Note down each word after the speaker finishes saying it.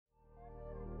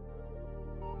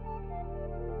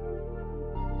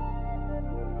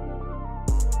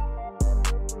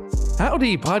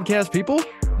Howdy, podcast people.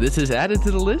 This is Added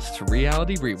to the List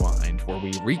Reality Rewind, where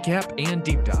we recap and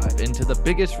deep dive into the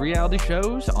biggest reality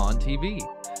shows on TV.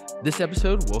 This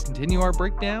episode will continue our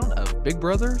breakdown of Big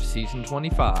Brother Season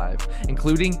 25,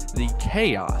 including the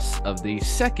chaos of the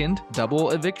second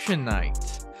double eviction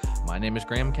night. My name is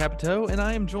Graham Capito, and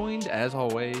I am joined, as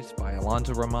always, by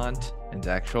Alonzo Ramont and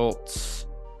Zach Schultz.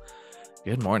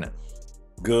 Good morning.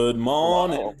 Good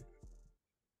morning.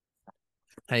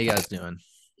 How you guys doing?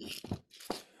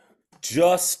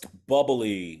 Just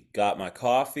bubbly. Got my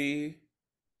coffee.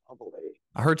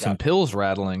 I heard some pills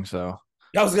rattling, so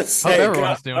I was gonna hope say,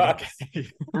 everyone's doing okay.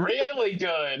 Really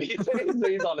good.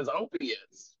 He's on his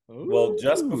opiates. Well,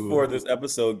 just before Ooh. this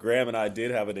episode, Graham and I did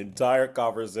have an entire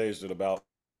conversation about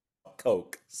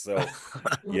Coke. So,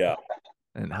 yeah.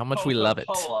 And how much we love it.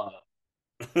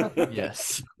 Coca-Cola.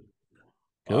 Yes.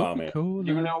 Oh, man.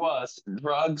 You know us.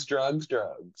 Drugs.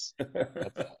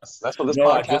 That's us. That's what this No,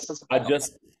 podcast is I about.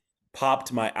 just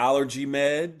popped my allergy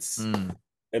meds Mm.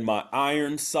 and my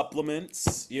iron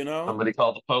supplements, Somebody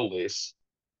called the police.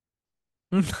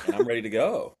 and I'm ready to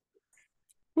go.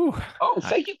 Whew. Oh,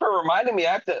 thank you for reminding me.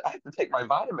 I have to take my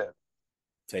vitamin.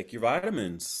 Take your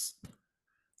vitamins.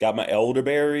 Got my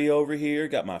elderberry over here.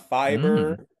 Got my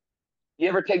fiber, You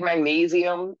ever take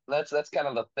magnesium? That's kind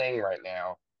of the thing right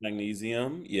now.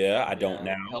 magnesium. Yeah, I don't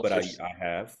Yeah, now, helps but I your-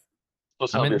 have.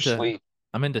 Supposed to I'm help your into- sleep.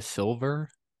 I'm into silver.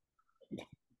 Take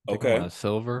a Okay. lot of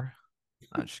silver.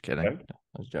 I'm just kidding. Okay.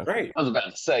 I was joking. Great. I was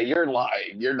about to say you're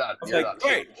lying. You're not. I was You're like, not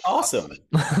great, awesome.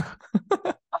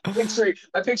 I'm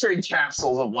picturing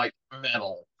capsules of like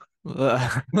metal. No,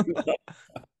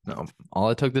 all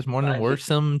I took this morning were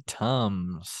some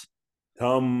Tums.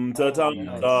 Tums.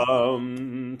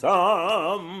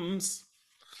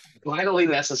 Vitally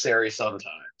necessary sometimes.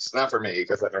 Not for me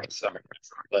because I don't have stomach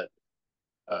cancer, but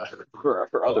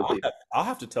for other people. I'll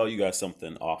have to tell you guys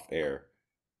something off air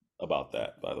about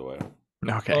that, by the way.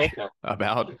 Okay.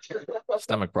 About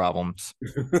stomach problems.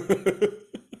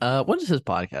 What is this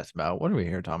podcast about? What are we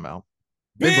here talking about?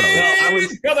 Big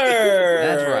Brother.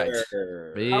 That's right.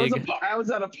 Big. I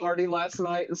was at a party last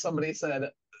night and somebody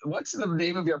said, "What's the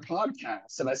name of your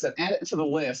podcast?" And I said, "Add it to the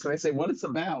list." And I say, "What it's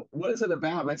about? What is it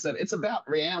about?" And I said, "It's about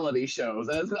reality shows.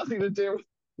 That has nothing to do."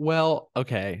 Well,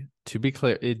 okay. To be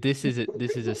clear, this is a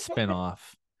spinoff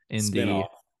in Spin-off.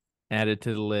 the Added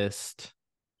to the List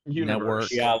network.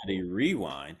 Reality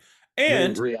Rewind.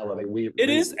 And reality. it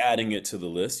is adding it to the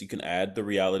list. You can add the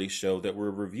reality show that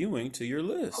we're reviewing to your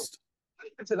list.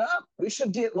 It's it up. We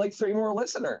should get like 3 more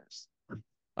listeners.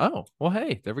 Oh, well,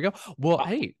 hey, there we go. Well,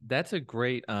 hey, that's a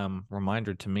great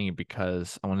reminder to me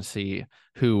because I want to see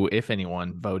who, if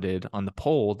anyone, voted on the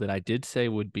poll that I did say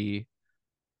would be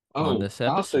on this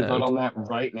I'll say vote episode. on that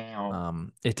right now.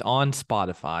 It's on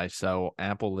Spotify, so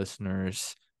Apple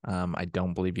listeners, I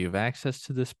don't believe you have access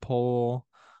to this poll.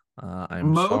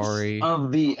 I'm sorry. Most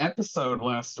of the episode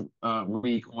last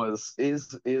week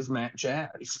is Matt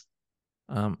Jazz.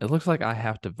 It looks like I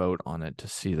have to vote on it to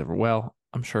see the. Well,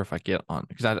 I'm sure if I get on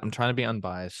because I'm trying to be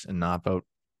unbiased and not vote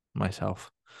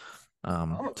myself.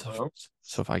 So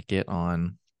if I get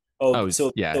on,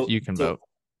 you can vote.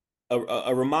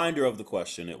 A reminder of the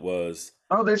question. It was.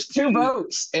 Oh, there's 2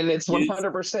 votes, and it's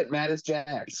 100% Matt is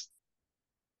Jax.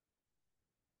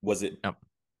 Was it? Yep.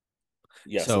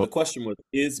 Yeah. So- So the question was: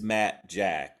 Is Matt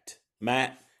jacked?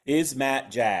 Is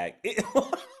Matt jacked?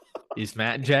 Is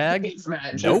Matt Jag? He's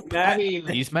Matt. Nope. I mean,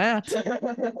 He's Matt.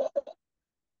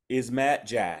 Is Matt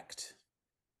jacked?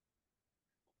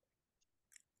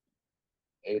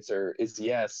 answer is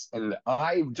yes, and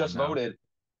I just No. voted.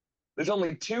 There's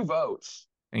only 2 votes,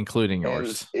 Including and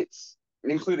yours. it's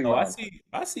including Oh, mine.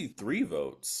 I see 3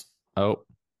 votes. Oh,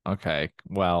 okay.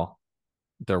 Well,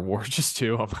 there were just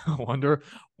 2. I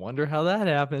wonder how that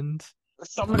happened.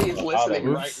 Somebody is listening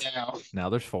Oops. right now. Now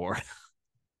there's 4.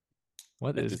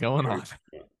 What That is is going very- on?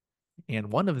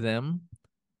 And one of them,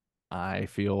 I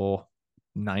feel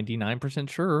 99%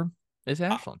 sure, is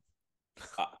Ashlyn.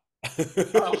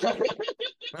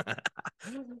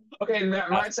 Okay,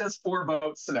 mine says 4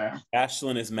 votes now.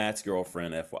 Ashlyn is Matt's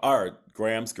girlfriend, or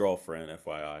Graham's girlfriend,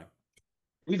 FYI.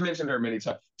 We've mentioned her many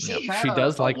times. Yep. had She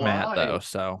does a like Matt line though,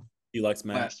 so He likes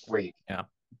Matt. last week. Yeah.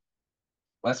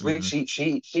 Last week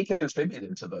Mhm. she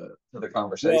contributed to the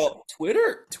conversation. Well,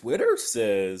 Twitter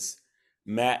says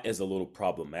Matt is a little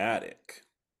problematic,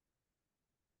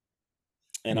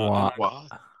 and Why?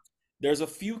 there's a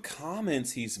few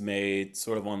comments he's made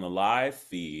sort of on the live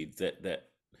feed that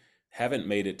haven't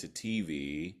made it to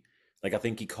TV. Like I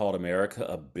think he called America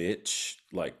a bitch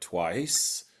like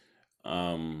twice,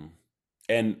 and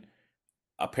I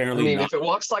apparently mean, not. if it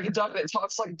walks like a duck and it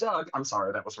talks like a duck, I'm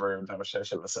sorry, that was rude. I shouldn't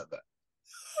have said that.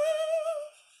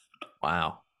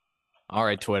 Wow. All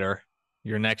right, Twitter,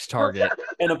 your next target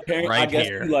And apparently, I right guess he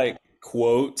here. like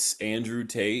quotes Andrew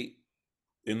Tate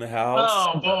in the house,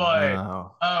 Oh boy.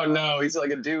 Oh, Oh no, he's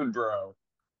like a dude, bro.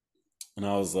 and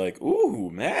I was like, "Ooh,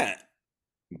 Matt,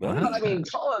 But I buddy." mean,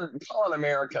 calling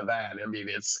America that. I mean,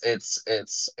 it's.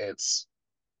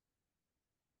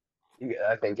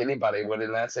 I think anybody would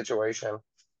in that situation.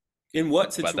 In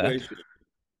what about that. situation?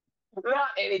 Not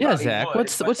Yeah, anybody Zach. would,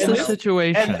 but What's you the And know. this and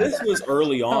situation? this was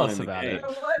early Tell on us in the about You it. game. know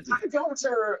what? I'm going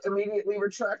to immediately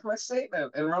retract my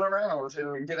statement and run around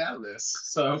and get out of this.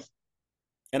 So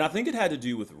And I think it had to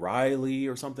do with Riley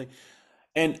or something.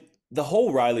 And the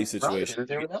whole Riley Riley situation,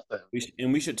 didn't do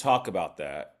nothing. we should talk about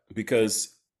that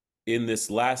because in this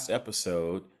last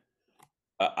episode,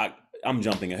 I'm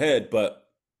jumping ahead, but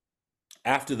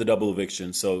after the double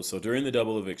eviction, so during the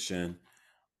double eviction,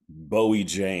 Bowie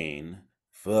Jane,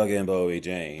 fucking Bowie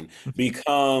Jane,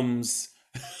 becomes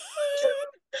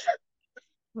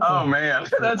Oh man,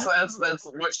 that's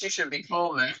what she should be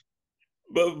called now.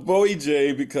 but Bowie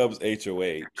Jane becomes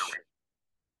HOH,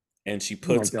 and she Oh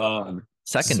my puts up god.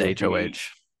 Second Serene, HOH.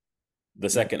 the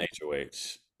second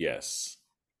HOH. Yes,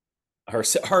 her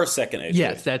second HOH.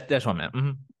 Yes, that's what I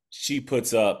meant. She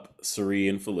puts up Suri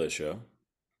and Felicia,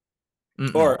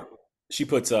 Mm-mm. or she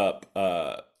puts up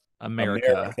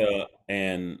America, America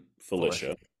and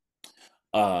Felicia. Felicia.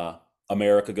 Uh,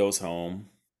 America goes home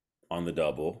on the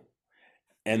double,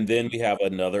 and then we have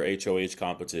another HOH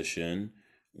competition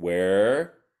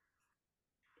where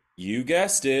you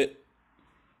guessed it,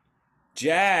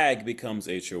 Jag becomes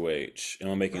HOH. Am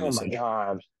I making Oh this my up?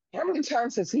 god. How many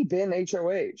times has he been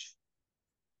HOH?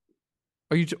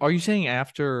 Are you saying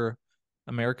after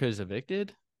America is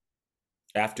evicted?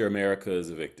 After America is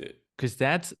evicted. Because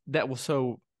that was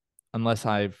so. Unless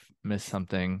I've missed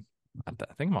something, I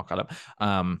think I'm all caught up.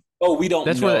 Oh, we don't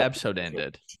That's where the know. episode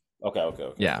ended.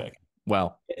 Yeah. Okay.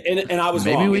 Well, And I was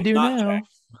maybe wrong. we It's do not Jag. now.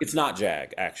 It's not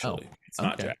Jag, Oh, actually. It's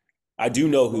not okay. Jag. I do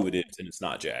know who it is, and it's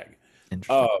not Jag.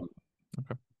 Interesting. Um,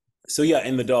 Okay. so yeah,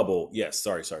 in the double, yes.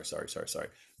 Sorry.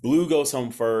 Blue goes home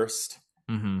first.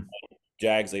 Mm-hmm.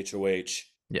 Jag's HOH.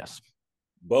 Yes.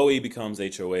 Bowie becomes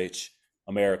HOH.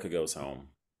 America goes home.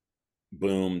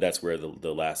 Boom. That's where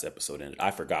the last episode ended.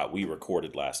 I forgot we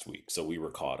recorded last week, so we were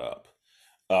caught up.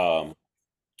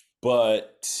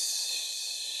 But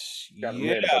Got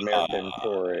yeah. Native American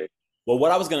story. Well,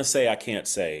 what I was gonna say, I can't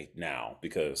say now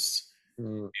because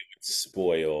Mm.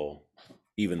 spoil,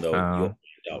 even though you'll Oh,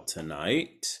 find out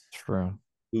tonight true.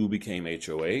 who became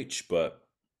HOH. But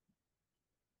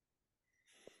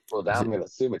Well, now Is I'm it gonna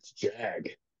assume it's Jag.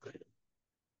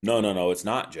 no, it's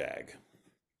not Jag.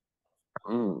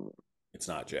 Mm. It's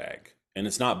not Jag, and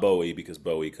it's not Bowie because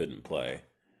Bowie couldn't play.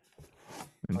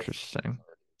 interesting?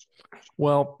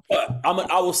 Well,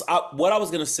 What I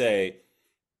was gonna say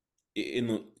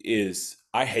is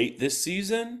I hate this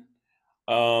season.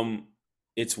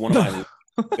 It's one of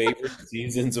my favorite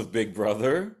seasons of Big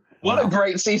Brother. What a wow.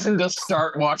 great season to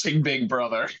start watching Big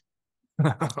Brother.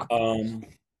 Um,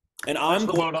 and That's I'm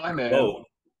the going mode I'm to in. vote.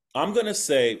 I'm going to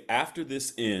say after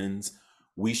this ends,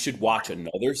 we should watch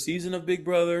another season of Big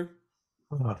Brother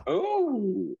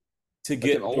Oh, to like an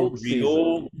get the old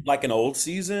real, season. like an old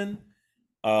season.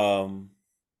 Um,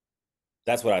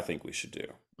 that's what I think we should do.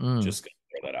 Mm, Just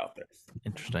gonna throw that out there.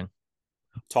 interesting.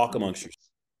 Talk amongst yourselves.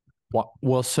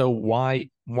 Well, so why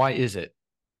is it?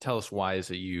 Tell us why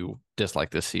is it you dislike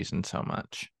this season so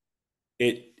much?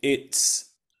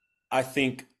 It's I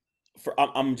think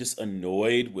I'm just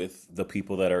annoyed with the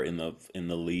people that are in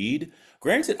the lead.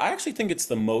 Granted, I actually think it's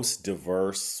the most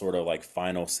diverse sort of like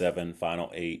final seven, final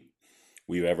eight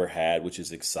we've ever had, which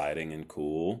is exciting and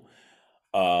cool.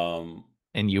 Um,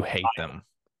 And you hate them.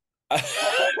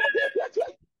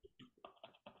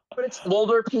 But it's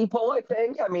older people, I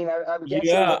think. I mean, I'm guessing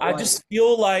yeah, that I like just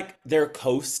feel like they're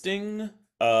coasting.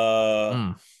 Uh,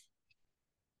 Mm,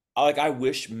 like I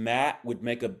wish Matt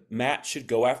should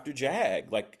go after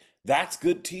Jag. Like that's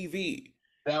good TV.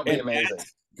 that would be And amazing.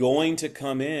 Matt's going to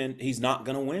come in, he's not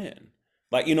going to win.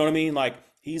 Like, you know what I mean? Like,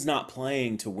 he's not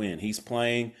playing to win. He's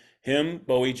playing, him,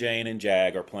 Bowie, Jane, and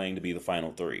Jag are playing to be the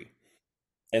final three.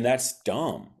 And that's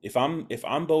dumb. If I'm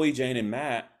Bowie, Jane, and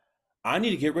Matt, I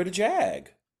need to get rid of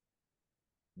Jag.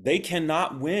 They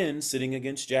cannot win sitting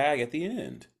against Jag at the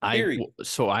end. Period.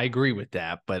 so I agree with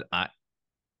that, but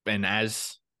and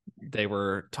as they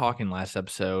were talking last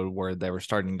episode where they were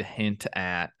starting to hint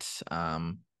at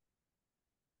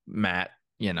Matt,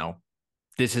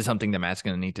 this is something that Matt's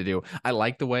going to need to do. I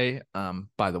like the way,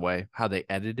 by the way, how they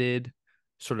edited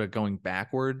sort of going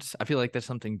backwards. I feel like that's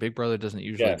something Big Brother doesn't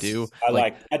usually do. Yes.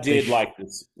 Like I they did like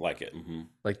this, like it.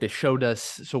 like they showed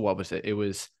us. So what was it? It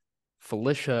was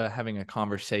Felicia having a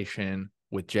conversation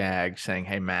with Jag saying,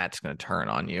 hey, Matt's going to turn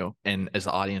on you. And as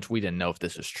the audience, we didn't know if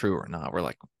this is true or not. We're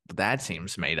like, that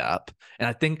seems made up. And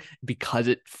I think because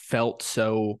it felt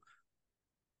so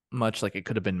much like it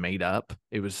could have been made up,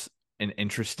 it was an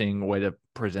interesting way to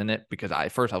present it, because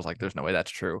at first I was like, there's no way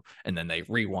that's true. And then they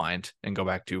rewind and go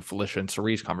back to Felicia and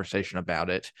Cerie's conversation about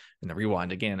it, and then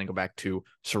rewind again and go back to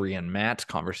Cerie and Matt's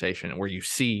conversation, where you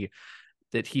see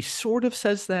that he sort of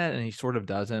says that and he sort of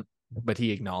doesn't, but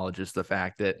he acknowledges the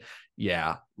fact that,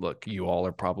 yeah, look, you all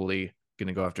are probably going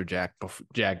to go after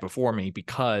Jag before me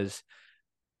because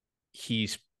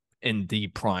he's in the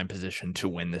prime position to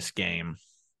win this game.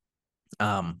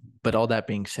 But all that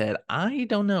being said, I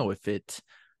don't know if it's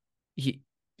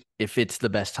the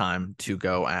best time to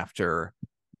go after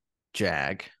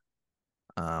Jag.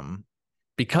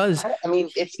 Because I mean,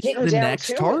 it's he's getting the down next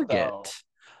to target. it, though.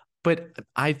 But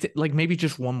I like maybe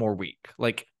just one more week.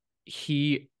 Like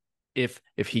if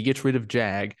he gets rid of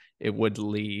Jag, it would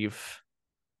leave.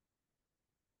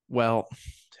 Well,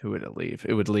 who would it leave?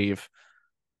 It would leave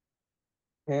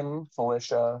Him,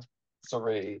 Felicia,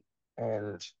 Cerie,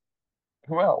 and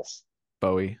who else?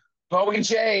 Bowie. Bowie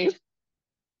J.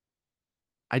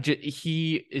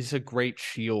 He is a great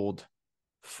shield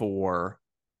for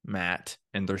Matt,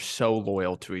 and they're so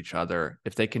loyal to each other.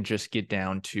 If they can just get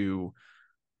down to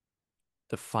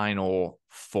the final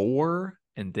 4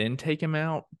 and then take him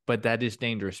out, but that is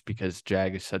dangerous because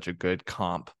Jag is such a good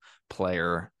comp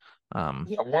player.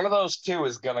 Yeah, one of those two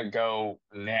is gonna go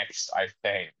next, I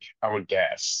think. I would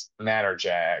guess Matt or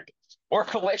Jag or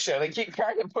Felicia. They keep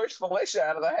trying to push Felicia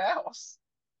out of the house.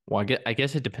 Well, I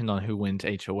guess it depends on who wins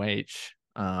HOH.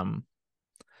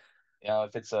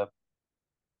 If it's a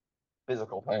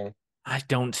physical thing. I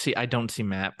don't see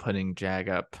Matt putting Jag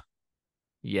up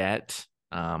yet.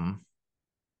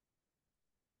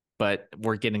 But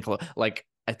we're getting close. Like,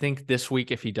 I think this week,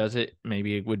 if he does it,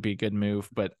 maybe it would be a good move.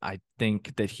 But I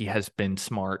think that he has been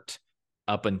smart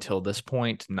up until this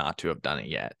point not to have done it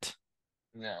yet.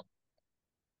 No.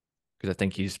 Because I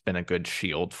think he's been a good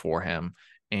shield for him.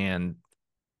 And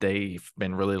they've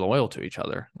been really loyal to each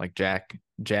other. Like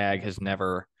Jag has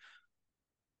never,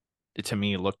 to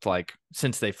me, looked like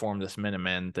since they formed this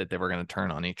Minutemen that they were going to turn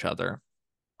on each other.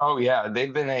 Oh yeah,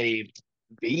 they've been a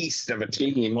beast of a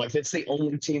team. Like it's the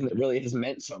only team that really has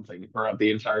meant something throughout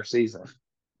the entire season,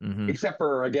 except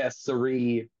for I guess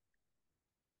Cerie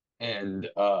and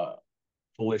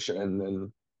Felicia, and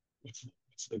then what's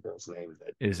the girl's name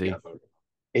that Izzy.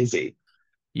 Izzy.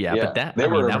 Yeah, but they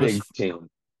were a big team.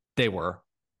 They were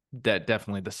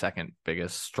definitely the second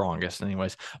biggest, strongest,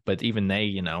 anyways. But even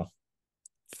they,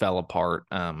 fell apart.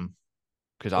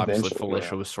 Because obviously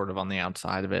Felicia was sort of on the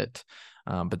outside of it.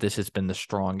 But this has been the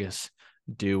strongest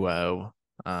duo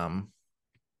of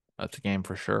the game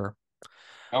for sure.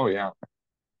 Oh yeah.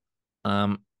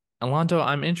 Alonso,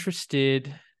 I'm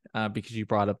interested because you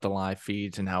brought up the live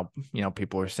feeds and how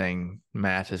people are saying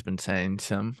Matt has been saying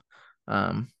some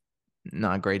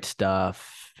not great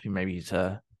stuff. Maybe he's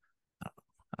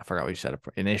I forgot what you said,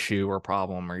 an issue or a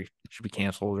problem, or he should be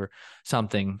canceled or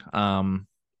something.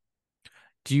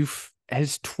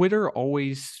 Has Twitter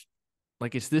always,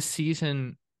 like, is this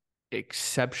season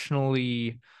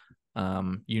exceptionally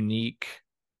unique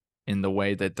in the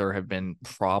way that there have been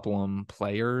problem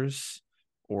players,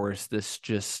 or is this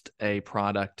just a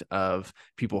product of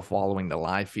people following the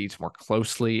live feeds more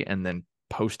closely and then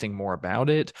posting more about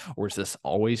it, or has this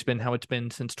always been how it's been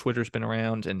since Twitter's been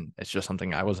around and it's just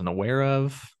something I wasn't aware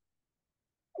of?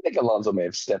 I think Alonso may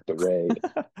have stepped away.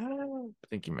 I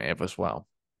think you may have as well.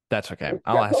 That's okay.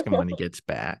 I'll ask him when he gets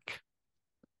back.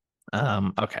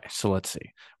 Okay, so let's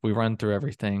see. We run through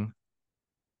everything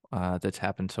that's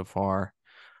happened so far.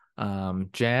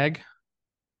 Jag,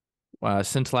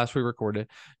 since last we recorded,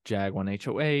 Jag won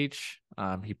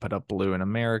HOH. He put up Blue in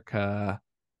America.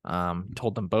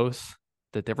 Told them both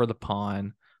that they were the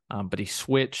pawn, but he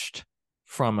switched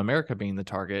from America being the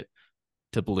target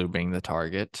to Blue being the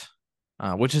target,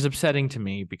 which is upsetting to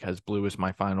me because Blue is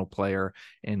my final player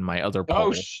in my other poll.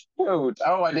 Oh, shoot.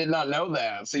 Oh, I did not know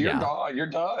that. So you're gone. You're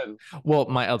done. Well,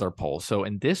 my other poll. So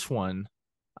in this one,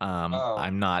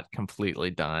 I'm not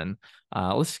completely done.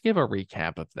 Let's give a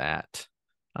recap of that.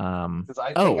 Because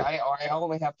I think I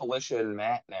only have Felicia and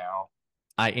Matt now.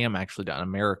 I am actually done.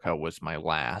 America was my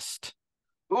last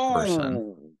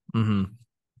person.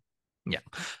 Yeah.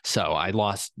 So I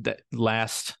lost that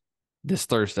this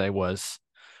Thursday was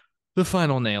the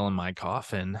final nail in my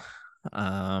coffin.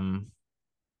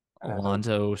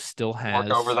 Alonso still has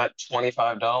work over that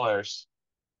 $25. Is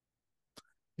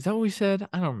that what we said?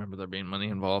 I don't remember there being money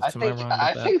involved. I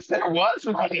think there was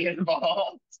money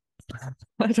involved.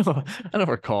 I don't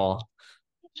recall.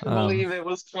 I believe Um, it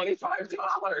was $25. I think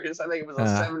it was a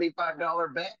uh,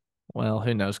 $75 bet. well,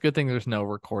 who knows? Good thing there's no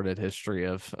recorded history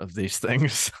of these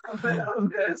things. Of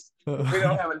this. We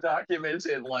don't have a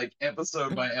documented like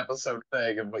episode by episode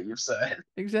thing of what you said.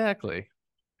 Exactly.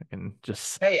 I can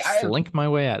just Hey, I have slink my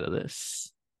way out of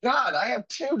this. God, I have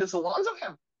two. Does Alonzo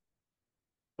have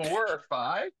four or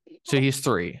five So people? he's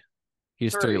three. He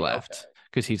has three Three. Okay. left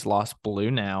because he's lost Blue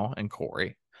now and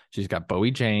Corey. She's got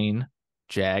Bowie Jane,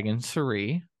 Jag, and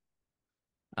Suri.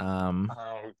 Um,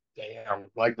 Oh, damn.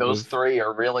 Like those with three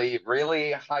are really,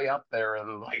 really high up there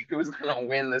and like who's gonna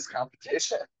win this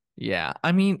competition? yeah,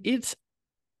 I mean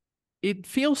it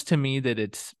feels to me that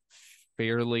it's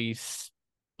fairly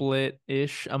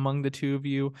split-ish among the two of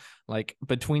you. Like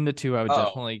between the two, I would Oh,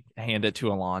 definitely hand it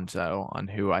to Alonzo on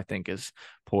who I think is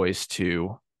poised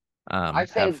to I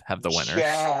think have the winners.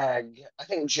 I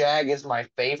think Jag is my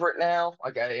favorite now.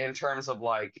 Like in terms of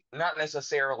like not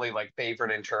necessarily like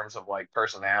favorite in terms of like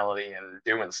personality and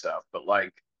doing stuff, but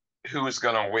like who's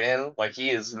gonna win? Like he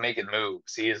is making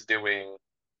moves. He is doing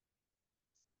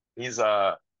he's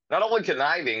not only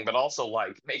conniving but also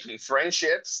like making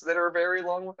friendships that are very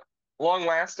long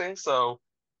lasting. So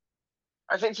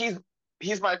I think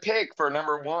he's my pick for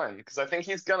number one because I think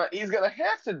he's gonna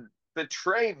have to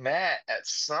betray Matt at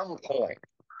some point.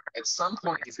 At some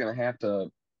point, he's gonna have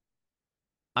to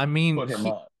I mean, put him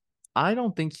up. I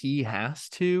don't think he has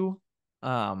to.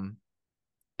 Um,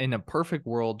 in a perfect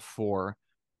world for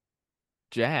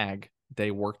Jag,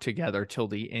 they work together till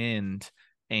the end,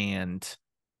 and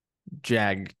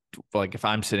Jag, like if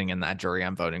I'm sitting in that jury,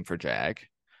 I'm voting for Jag.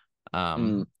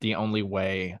 Mm. The only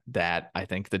way that I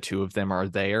think the two of them are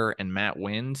there and Matt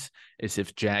wins is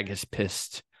if Jag has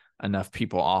pissed enough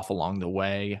people off along the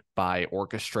way by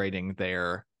orchestrating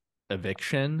their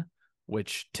eviction,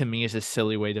 which to me is a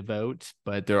silly way to vote,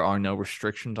 but there are no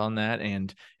restrictions on that.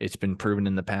 And it's been proven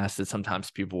in the past that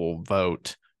sometimes people will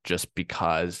vote just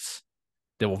because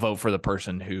they will vote for the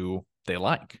person who they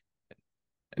like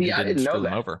and who Yeah, I didn't didn't know screw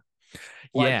them that. over.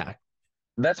 Like, Yeah.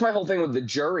 that's my whole thing with the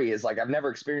jury is like I've never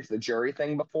experienced the jury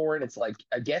thing before, and it's like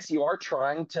I guess you are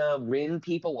trying to win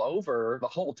people over the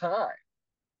whole time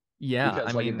Yeah. I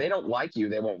because like if mean, they don't like you,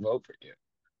 they won't vote for you.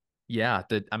 yeah,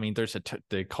 that I mean,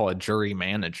 they call it jury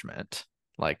management.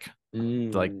 Like,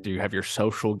 Mm. do you have your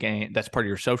social game? That's part of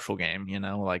your social game, you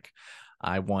know. Like,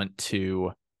 I want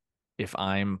to, if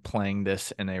I'm playing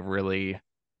this in a really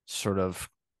sort of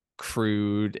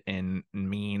crude and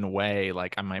mean way,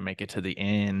 like I might make it to the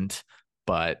end,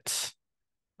 but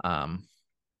um,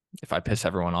 if I piss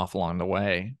everyone off along the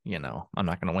way, you know, I'm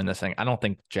not going to win this thing. I don't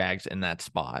think Jag's in that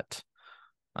spot.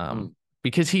 Mm.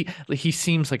 Because he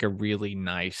seems like a really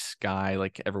nice guy.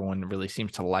 Like everyone really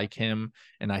seems to like him,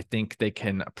 and I think they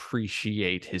can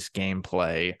appreciate his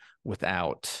gameplay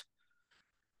without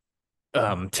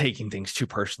taking things too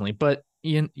personally. But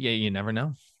you never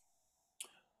know.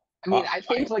 I mean, I, I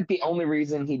think like the only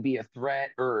reason he'd be a threat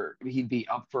or he'd be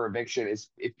up for eviction is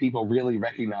if people really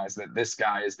recognize that this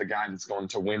guy is the guy that's going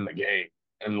to win the game.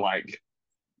 And like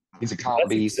he's a comp that's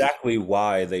beast. exactly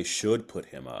why they should put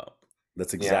him up.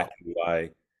 That's Yeah. exactly why,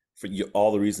 for you,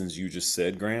 all the reasons you just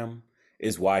said, Graham,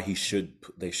 is why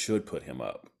they should put him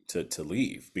up to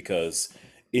leave because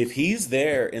if he's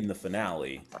there in the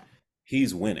finale,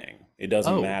 he's winning. It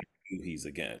doesn't Oh, matter who he's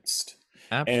against.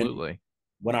 And absolutely.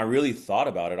 when I really thought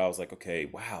about it, I was like, okay,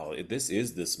 wow, this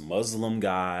is this Muslim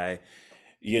guy.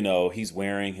 You know, he's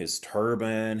wearing his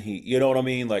turban. You know what I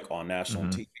mean? Like on national Hmm.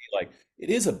 TV, like it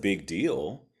is a big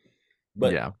deal.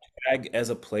 But Yeah, as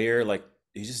a player, like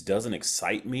he just doesn't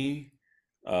excite me.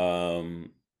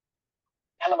 Um,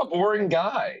 Kind of a boring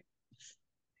guy. I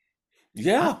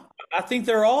yeah, I think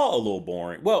they're all a little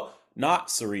boring. Well, not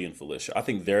Suri and Felicia. I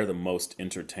think they're the most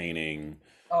entertaining.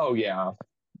 Oh yeah.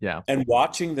 yeah. And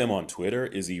watching them on Twitter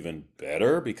is even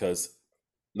better because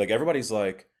like everybody's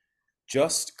like,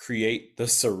 just create the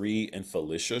Suri and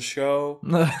Felicia show,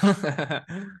 and Well,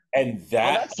 that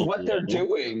that's what they're alone.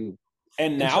 doing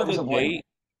And in now terms that of like they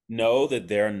know that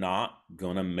they're not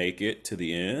gonna make it to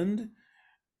the end,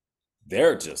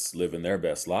 they're just living their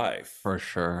best life, For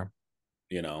sure.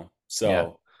 you know. Yeah, So yeah.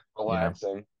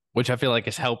 relaxing. Which I feel like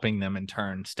is helping them in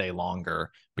turn stay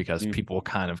longer because people mhm.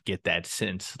 kind of get that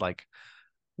sense like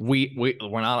we're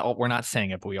not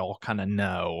saying it, but we all kind of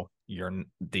know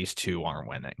these two aren't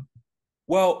winning.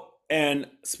 Well, and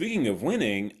speaking of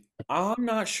winning, I'm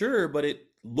not sure, but it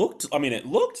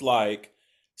looked like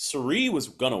Suri was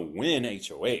gonna win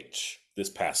HOH this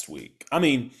past week. I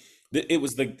mean, it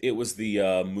was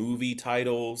the movie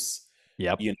titles,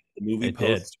 Yep, you know, the movie it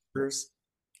did. posters.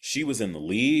 She was in the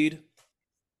lead.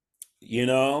 you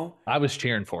know? I was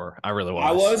cheering for her. I really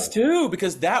I was. was too,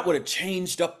 because that would have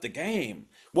changed up the game.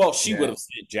 Well, she would Yeah. have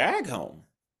sent Jag home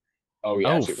Oh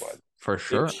yeah, Oh, she would. for if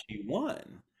sure. she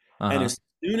won. And Uh-huh. as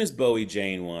soon as Bowie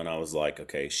Jane won, I was like,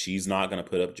 okay, she's not going to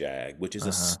put up Jag, which is a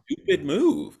Uh-huh. stupid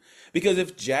move. Because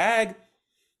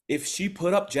if she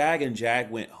put up Jag and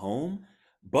Jag went home,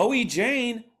 Bowie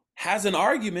Jane has an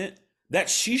argument that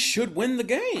she should win the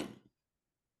game.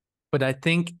 But I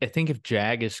think if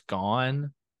Jag is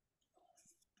gone,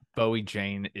 Bowie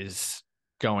Jane is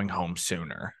going home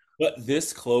sooner. But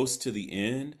this close to the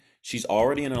end, she's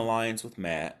already in an alliance with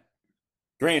Matt.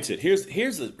 Granted, here's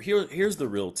the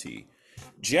real tea.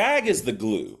 Jag is the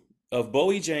glue of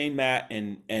Bowie, Jane, Matt,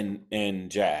 and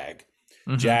Jag.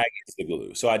 Hmm. Jag is the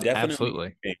glue. So I definitely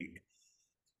Absolutely. think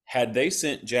had they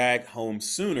sent Jag home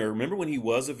sooner, remember when he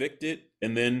was evicted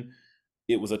and then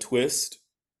it was a twist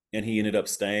and he ended up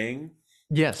staying? Uh,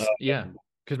 Yes, yeah.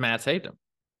 Because Matt saved him.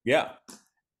 yeah.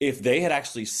 If they had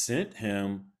actually sent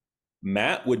him,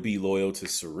 Matt would be loyal to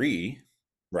Suri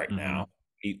right Hmm. now.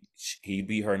 He he'd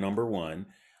be her number one.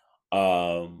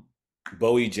 Um,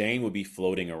 Bowie Jane would be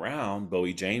floating around.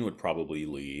 Bowie Jane would probably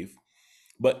leave,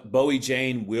 but Bowie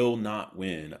Jane will not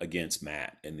win against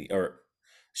Matt in the or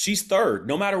she's third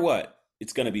no matter what.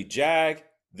 It's going to be Jag,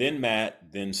 then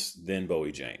Matt, then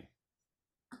Bowie Jane.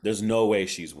 There's no way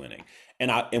she's winning.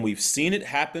 And we've seen it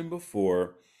happen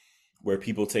before where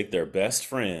people take their best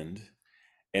friend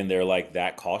and they're like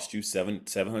that cost you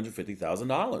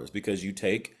 $750,000 because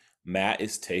Matt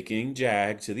is taking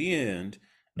Jag to the end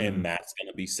and Hmm. Matt's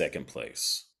going to be second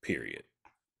place. Period.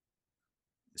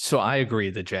 So I agree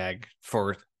the Jag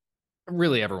for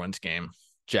really everyone's game,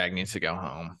 Jag needs to go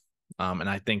home. And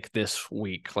I think this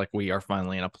week, like we are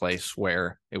finally in a place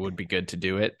where it would be good to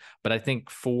do it. But I think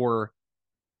for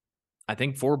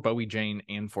Bowie Jane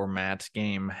and for Matt's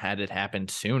game, had it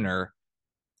happened sooner,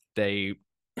 they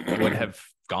would have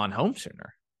gone home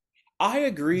sooner. I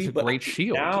It's agree, a but I great think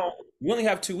shield. now we only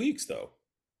have 2 weeks though.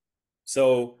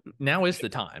 So Now is the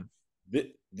time.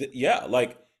 yeah,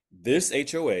 like this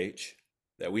HOH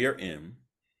that we are in.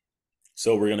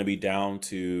 So uh we're going to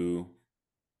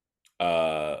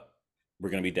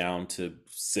be down to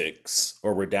 6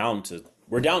 or we're down to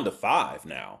 5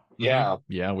 now. Hmm. Yeah.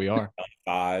 Yeah, we are.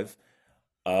 5.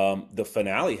 The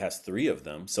finale has 3 of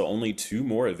them, so only 2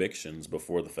 more evictions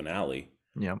before the finale.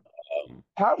 Yeah. Um,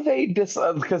 How do they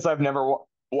decide? Because I've never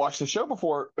watched the show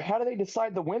before. How do they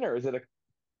decide the winner? Is it a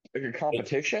but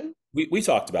competition? we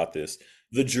talked about this.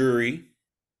 The jury,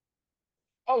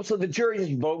 Oh, so the jury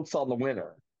just votes on the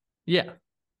winner. Yeah.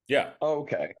 yeah, Oh,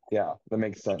 okay. Yeah, that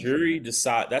makes the sense. jury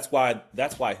decide. That's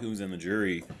why who's in the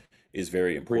jury is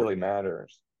very Really important.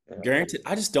 matters. Yeah. Granted,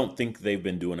 I just don't think they've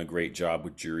been doing a great job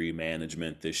with jury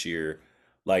management this year.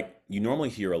 Like you normally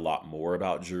hear a lot more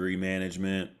about jury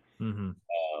management, Hmm.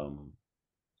 um,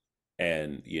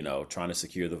 and trying to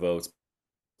secure the votes.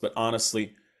 But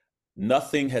honestly,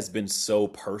 nothing has been so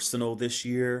personal this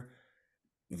year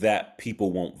that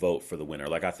people won't vote for the winner.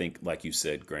 Like I think, like you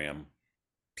said, Graham,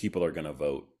 people are going to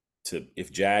vote to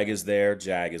if Jag is there,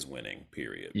 Jag is winning.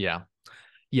 Period. Yeah.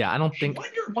 Yeah. I don't I think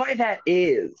wonder why that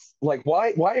is. Like,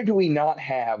 why do we not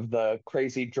have the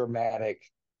crazy dramatic?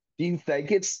 Do you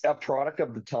think it's a product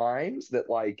of the times that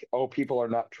like, oh, people are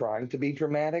not trying to be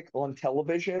dramatic on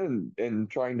television and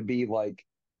trying to be like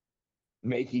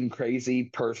making crazy A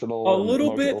personal and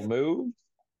little emotional bit, moves?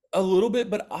 a little bit,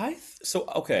 but so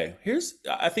okay.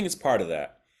 I think it's part of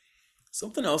that.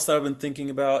 Something else that I've been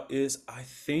thinking about is I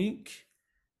think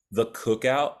the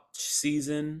cookout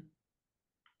season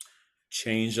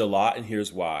changed a lot, and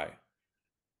here's why.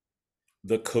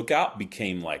 The cookout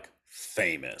became like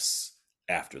famous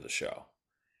after the show.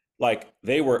 Like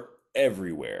they were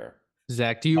everywhere.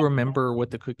 Zach, do you remember what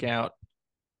the cookout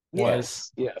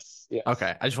was? Yes, yes, yes.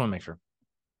 Okay. I just want to make sure.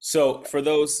 So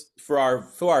for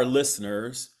our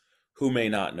listeners who may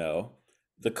not know,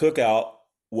 the cookout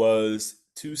was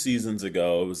 2 seasons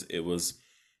ago. It was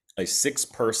a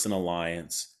 6-person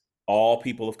alliance, all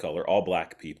people of color, all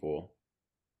black people,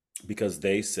 because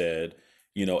they said,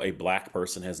 a black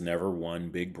person has never won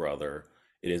Big Brother.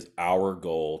 It is our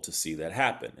goal to see that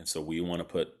happen. And so we want to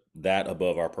put that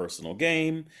above our personal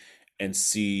game and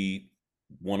see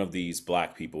one of these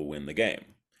black people win the game.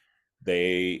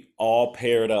 They all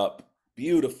paired up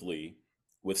beautifully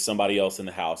with somebody else in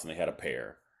the house and they had a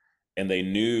pair. And they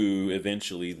knew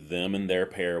eventually them and their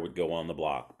pair would go on the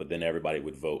block, but then everybody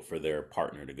would vote for their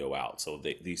partner to go out. So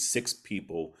these 6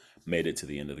 people made it to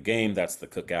the end of the game. That's the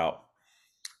cookout.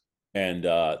 And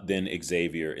then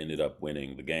Xavier ended up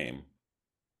winning the game.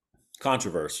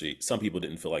 Controversy. Some people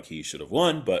didn't feel like he should have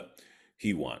won, but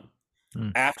he won.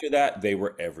 Mm. After that, they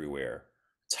were everywhere.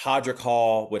 Todrick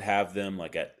Hall would have them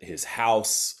like at his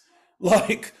house,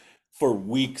 like for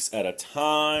weeks at a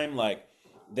time. Like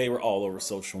they were all over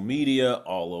social media,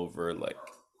 all over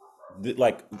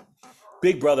like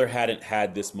Big Brother hadn't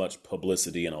had this much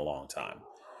publicity in a long time.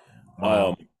 Um,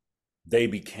 Wow. they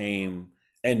became,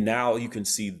 and now you can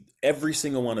see every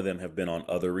single one of them have been on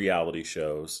other reality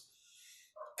shows,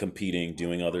 competing,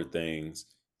 doing other things.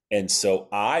 And so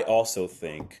I also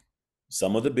think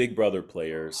some of the Big Brother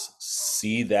players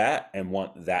see that and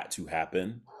want that to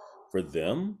happen for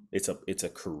them. It's a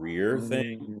career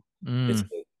thing. It's Mm,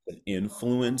 an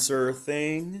influencer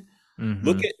thing. hmm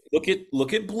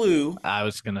Look at Blue. I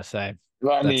was gonna say I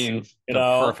that's mean, You the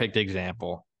know, perfect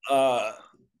example. uh,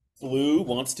 Blue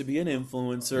wants to be an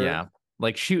influencer. Yeah.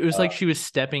 Like it was like Uh, she was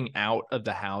stepping out of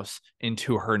the house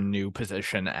into her new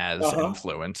position as uh-huh.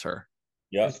 influencer.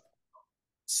 Yep.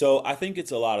 So I think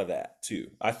it's a lot of that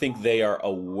too. I think they are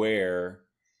aware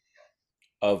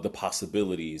of the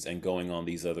possibilities and going on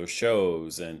these other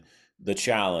shows and the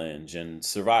challenge and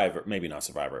Survivor, maybe not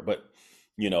Survivor, but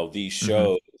these Hmm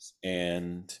shows.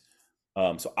 And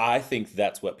so I think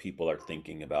that's what people are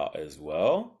thinking about as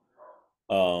well.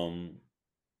 Um,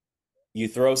 you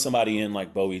throw somebody in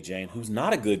like Bowie Jane, who's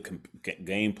not a good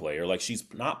game player. Like she's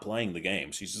not playing the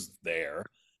game; she's just there,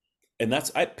 and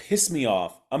it pissed me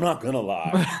off. I'm not gonna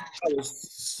lie. I was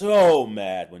so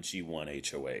mad when she won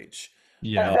HOH.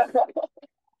 Yeah.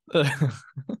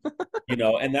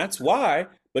 And that's why.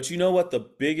 But you know what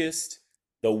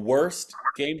the worst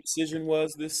game decision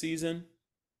was this season?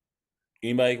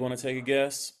 Anybody want to take a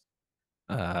guess?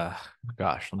 uh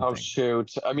Gosh, let me oh think.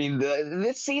 shoot. I mean,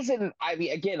 this season. I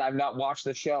mean, again, I've not watched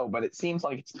the show, but it seems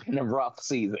like it's been a rough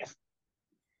season.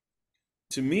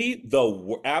 To me,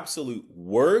 the absolute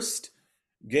worst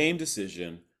game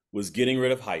decision was getting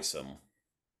rid of Heisem.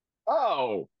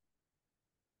 Oh,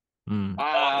 Mm.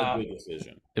 Not a uh, good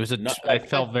decision. It was Not I like,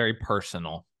 felt very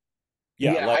personal.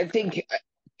 yeah, yeah. like I think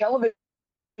television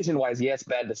wise, yes,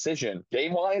 bad decision.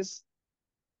 Game wise,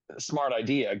 smart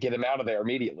idea. Get him out of there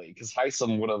immediately because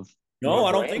Heisem would no, have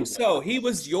I don't ran think with so. it.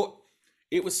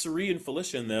 It was Suri and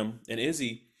Felicia and them and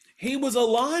Izzy. He was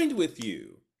aligned with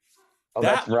you. Oh,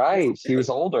 That that's was right. the He was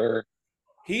thing. older.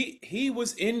 He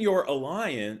was in your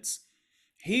alliance.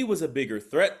 He was a bigger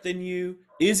threat than you.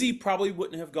 Izzy probably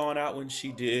wouldn't have gone out when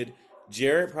she did.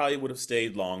 Jarrett probably would have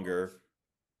stayed longer.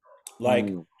 Like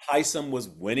Mm. Heisem was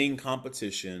winning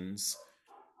competitions.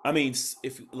 I mean,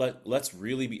 if let's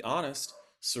really be honest,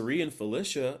 Suri and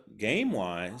Felicia, game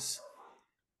wise,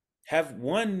 have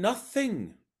won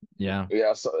nothing. Yeah,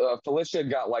 Yeah. So Felicia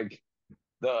got like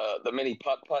the mini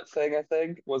putt putt thing. I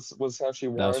think was how she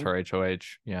that was won. her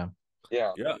HOH. Yeah.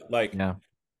 Yeah. Yeah, like Yeah.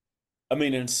 I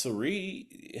mean, and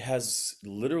Suri has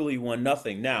literally won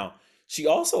nothing. Now, she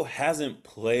also hasn't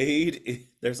played.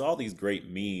 There's all these great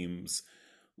memes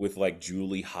with like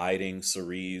Julie hiding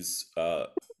Suri's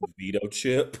veto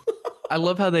chip. I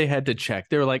love how they had to check.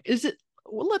 They were like, "Is it?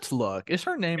 Well, let's look. Is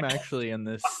her name actually in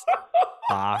this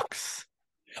box?"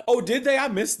 Oh, did they? I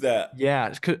missed that.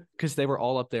 Yeah, because they were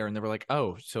all up there and they were like,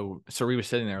 "Oh, so Suri was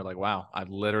sitting there like, wow, I've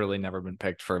literally never been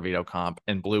picked for a veto comp."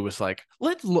 And Blue was like,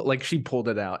 "Let's look." Like she pulled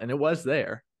it out and it was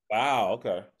there. Wow.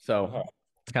 Okay. So Okay.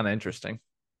 it's kind of interesting.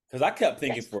 Because I kept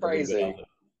thinking That's for a little bit. crazy.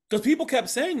 Because people kept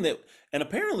saying that, and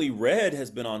apparently Red has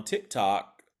been on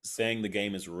TikTok saying the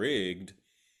game is rigged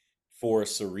for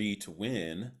Suri to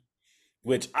win,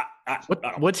 which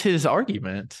What's his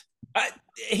argument?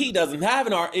 he doesn't have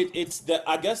an art. It's the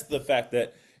I guess the fact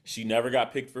that she never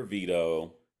got picked for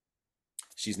veto.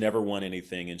 She's never won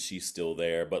anything, and she's still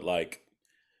there. But like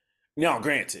now,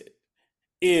 granted,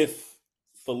 if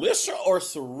Felicia or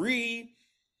Suri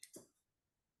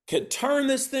could turn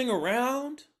this thing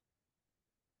around,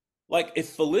 like if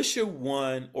Felicia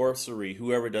won or Suri,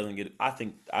 whoever doesn't get it,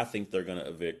 I think they're gonna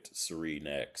evict Suri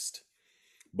next.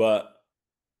 But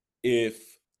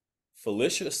if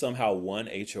Felicia somehow won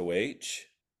HOH,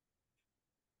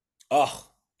 oh,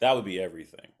 that would be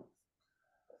everything.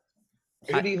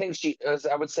 Who I do you think she?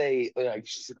 I would say like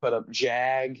she should put up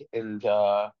Jag and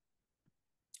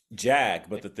Jag,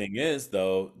 but the thing is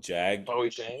though, Bowie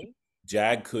Jane.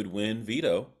 Jag could win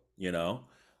veto,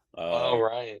 Oh Um,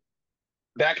 right,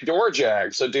 backdoor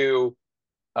Jag. So do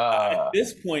at uh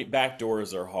this point,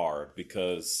 backdoors are hard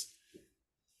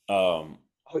um,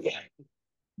 oh yeah.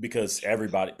 because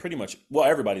everybody pretty much well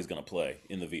everybody's going to play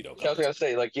in the veto I was gonna competition.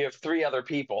 say like you have three other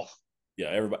people.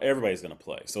 Yeah, everybody's going to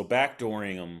play. So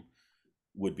backdooring them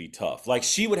would be tough. Like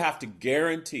she would have to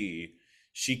guarantee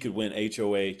she could win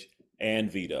HOH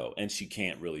and veto, and she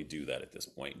can't really do that at this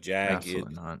point. Jag is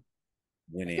absolutely not.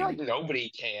 I feel like winning. nobody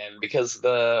can because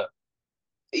the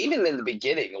even in the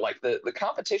beginning, like the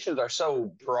competitions are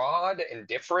so broad and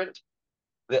different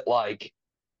that like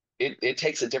it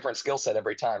takes a different skill set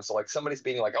every time. So like somebody's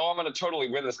being like, "Oh, I'm going to totally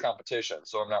win this competition,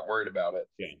 so I'm not worried about it,"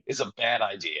 Yeah. is a bad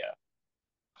idea.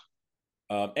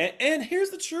 And here's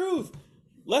the truth.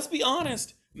 Let's be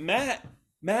honest.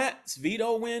 Matt's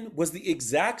veto win was the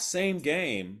exact same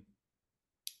game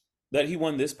that he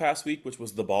won this past week, which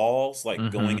was the balls, like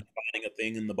going Mm-hmm. and finding a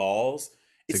thing in the balls.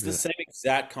 It's It's the same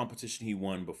exact competition he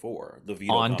won before, the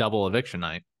veto on comp. double eviction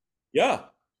night. Yeah.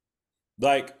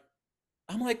 Like,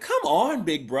 I'm like, come on,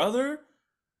 big brother.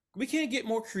 We can't get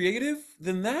more creative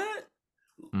than that.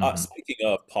 Mm-hmm. Speaking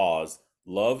of pause,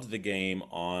 loved the game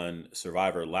on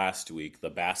Survivor last week, the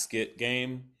basket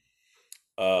game.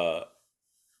 Uh,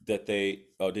 that they.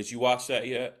 Oh, did you watch that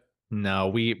yet? No,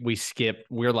 we skipped.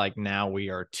 We're like now we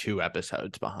are 2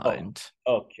 episodes Oh, behind.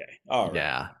 okay, all right.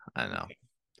 Yeah, I know. Okay.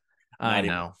 I Not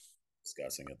even know.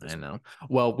 discussing at I this know. point.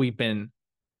 Well, we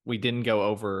didn't go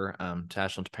over to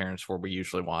Ashlyn's parents where we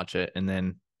usually watch it, and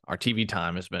then our TV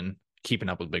time has been keeping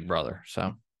up with Big Brother.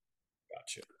 So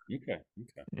Gotcha. Okay.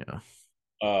 Okay.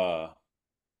 yeah. Uh,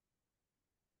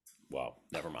 well,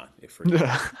 never mind. Forget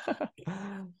it.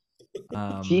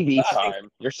 TV I think time.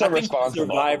 You're so I think the responsible.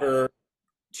 Survivor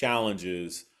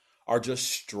challenges are just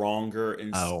stronger,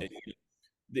 and Oh,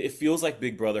 it feels like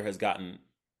Big Brother has gotten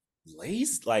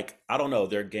lazy. Like I don't know,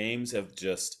 their games have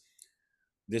just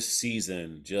this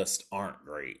season just aren't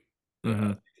great. mm-hmm.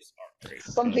 They just aren't great.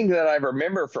 And Something that I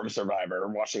remember from Survivor,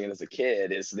 watching it as a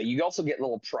kid, is that you also get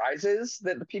little prizes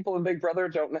that the people in Big Brother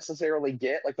don't necessarily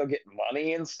get. Like they'll get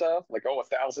money and stuff, like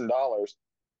 $1,000.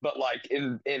 But like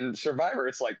in Survivor,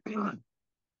 it's like we're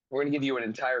going to give you an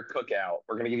entire cookout.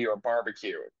 We're going to give you a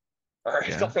barbecue or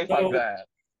Yeah. something like so that.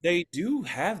 they do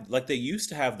have like they used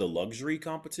to have the luxury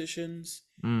competitions,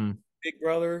 Mm. Big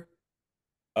Brother.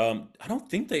 I don't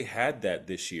think they had that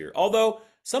this year. Although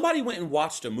somebody went and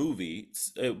watched a movie,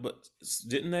 but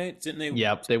didn't they? Didn't they?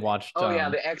 Yep. They watched Oh yeah,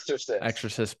 The Exorcist.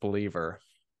 Exorcist Believer.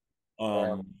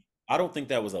 Um, I don't think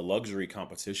that was a luxury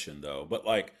competition though. But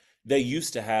like they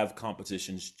used to have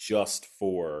competitions just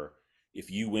for if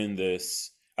you win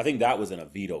this. I think that was in a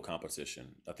veto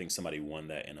competition. I think somebody won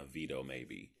that in a veto,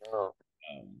 maybe. Oh.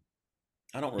 Um,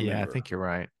 I don't Yeah, I remember, think you're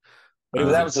right. but it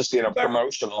was That a was just Survivor.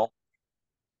 promotional.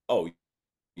 Oh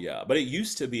yeah, but it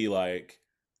used to be like,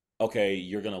 okay,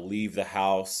 you're gonna leave the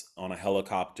house on a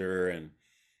helicopter and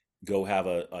go have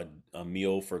a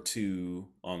meal for two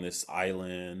on this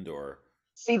island, or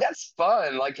See, that's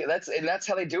fun. Like that's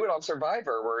how they do it on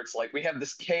Survivor, where it's like we have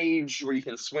this cage where you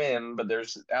can swim, but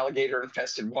there's alligator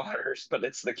infested waters, but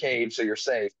it's the cage, so you're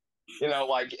safe.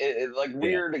 Like like yeah,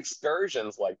 weird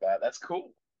excursions like that. That's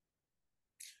cool.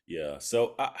 yeah.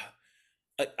 So I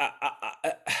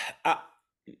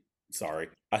sorry,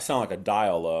 I sound like a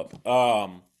dial up.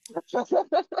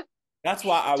 That's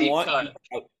why Deep cut.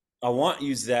 I want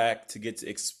you, Zach, to get to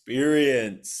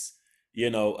experience,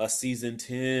 a season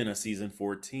 10, a season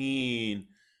 14.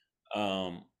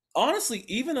 Um, Honestly,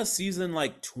 even a season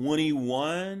like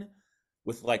 21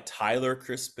 with like Tyler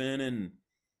Crispin and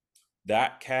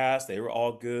that cast, they were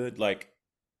all good. Like,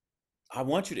 I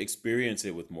want you to experience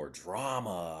it with more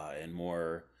drama and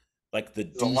more like the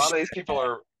A lot douche. of these people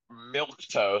are milk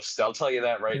toast. I'll tell you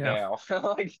that right Yeah. now.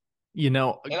 Like, and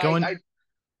I Going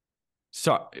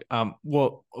so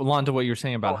well, along to what you're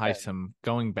saying go about ahead. Heisem,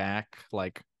 going back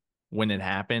like when it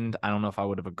happened, I don't know if I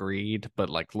would have agreed, but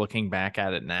like looking back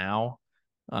at it now,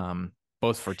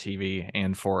 both for TV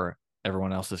and for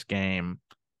everyone else's game,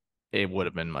 it would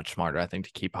have been much smarter, I think,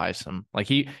 to keep Heisem. Like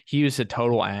he was a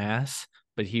total ass,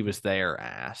 but he was their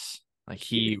ass. Like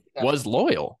he Yeah. was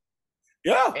loyal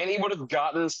Yeah. And he would have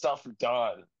gotten stuff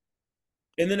done.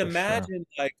 And then for sure. imagine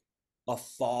like a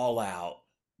fallout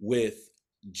with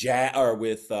Jared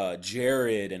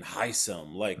and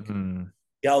Heisem, like Mhm.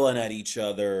 yelling at each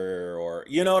other, or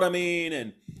you know what I mean?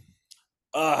 And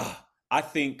uh I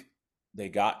think they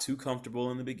got too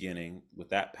comfortable in the beginning with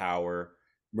that power.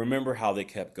 Remember how they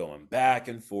kept going back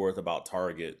and forth about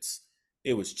targets?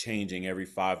 It was changing every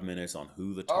 5 minutes on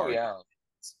who the Oh target yeah.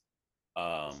 is.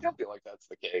 I still feel like that's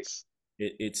the case.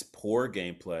 It's poor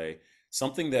gameplay.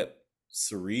 Something that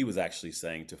Suri was actually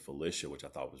saying to Felicia, which I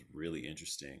thought was really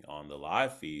interesting on the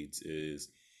live feeds, is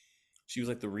she was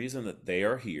like, the reason that they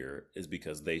are here is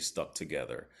because they stuck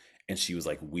together. And she was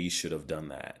like, we should have done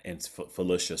that. And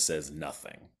Felicia says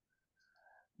nothing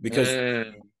because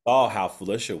Mm. saw how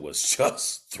Felicia was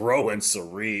just throwing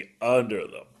Suri under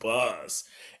the bus,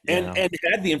 and Yeah.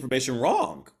 had the information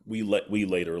wrong. We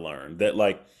later learned that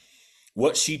like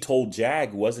what she told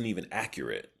Jag wasn't even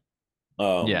accurate.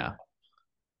 Um, Yeah.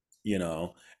 you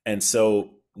know, and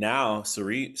so now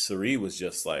Suri was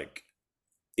just like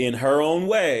in her own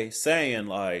way saying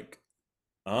like,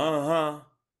 uh-huh,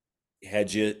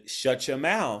 had you shut your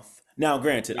mouth. Now,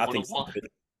 granted, We I would think have won.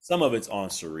 some of it's on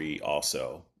Suri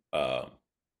also.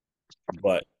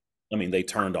 But I mean, they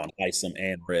turned on Isom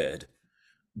and Red.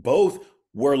 Both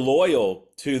were loyal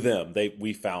to them.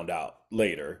 We found out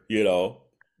later, you know.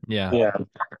 Yeah. Uh, Yeah.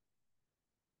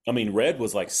 I mean, Red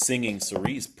was like singing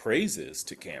Suri's praises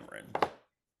to Cameron.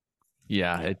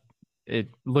 Yeah. Yeah. It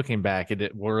looking back,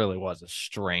 it really was a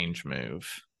strange move.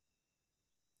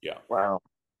 Yeah. Wow.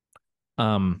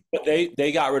 But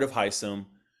they got rid of Isom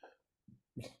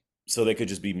so they could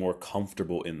just be more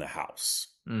comfortable in the house.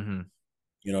 Mm-hmm.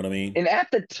 You know what I mean? And at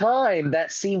the time,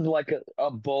 that seemed like a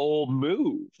bold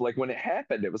move. Like when it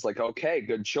happened, it was like, okay,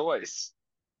 good choice.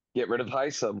 Get rid of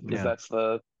Heisem because Yeah. that's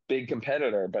the big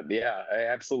competitor. But yeah, I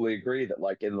absolutely agree that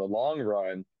like in the long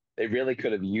run, they really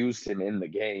could have used him in the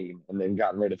game and then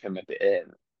gotten rid of him at the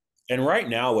end. And right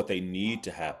now, what they need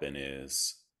to happen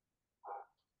is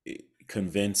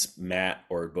convince Matt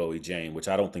or Bowie Jane, which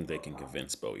I don't think they can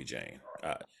convince Bowie Jane.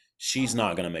 She's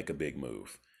not going to make a big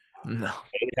move. No.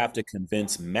 They have to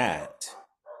convince Matt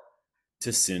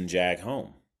to send Jag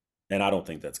home, and I don't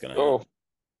think that's going to Oh, happen.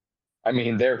 I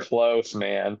mean, they're close,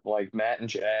 man. Like Matt and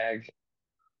Jag,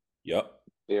 Yep,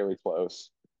 very close.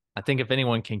 I think if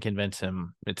anyone can convince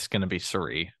him, it's going to be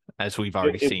Suri, as we've it,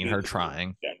 already it would seen be her Suri.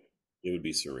 trying. Yeah, it would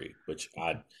be Suri, which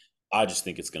I just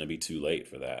think it's going to be too late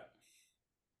for that.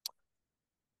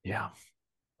 Yeah.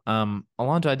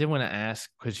 Alonzo, I did want to ask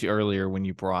because earlier when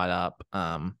you brought up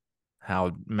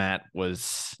how Matt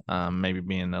was maybe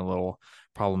being a little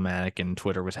problematic and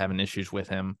Twitter was having issues with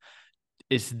him.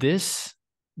 Is this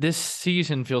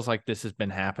season feels like this has been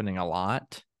happening a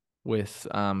lot with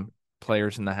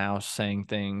players in the house saying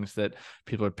things that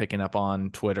people are picking up on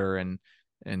Twitter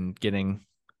and getting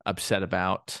upset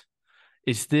about.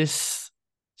 Is this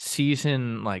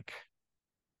season like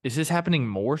is this happening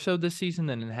more so this season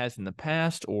than it has in the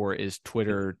past, or is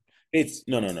Twitter? It's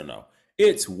no.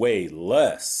 It's way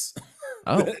less than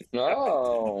Oh, it's happened in the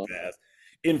Oh, past.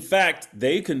 In fact,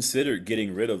 they considered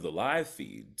getting rid of the live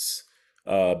feeds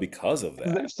because of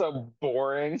they're that. so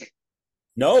boring.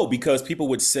 No, because people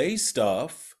would say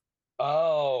stuff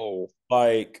Oh,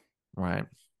 like, right.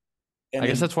 and I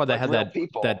guess then that's why they like had real that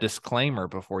people. disclaimer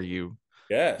before you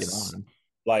get yes, on.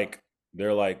 like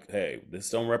they're like, "Hey, this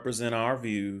don't represent our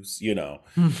views," you know.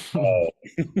 Uh,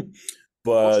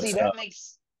 Well, but see,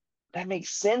 that makes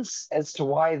sense as to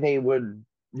why they would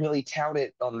really tout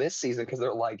it on this season because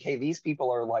they're like, hey, these people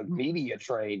are like media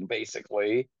trained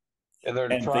basically, and they're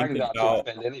and think trying not to about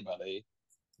offend anybody.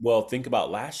 think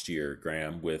about last year,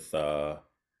 Graham, with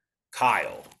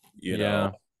Kyle. You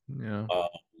know, Yeah. Yeah. uh,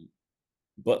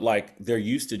 but like there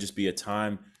used to just be a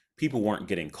time people weren't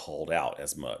getting called out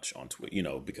as much on Twitter, you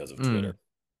know, because of Twitter. Mm.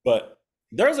 But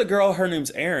there's a girl, her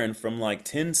name's Erin, from like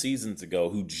 10 seasons ago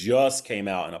who just came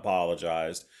out and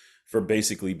apologized for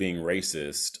basically being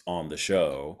racist on the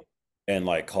show and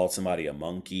like called somebody a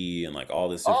monkey and like all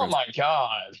this Oh different. my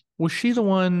God. Was she the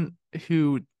one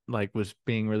who like was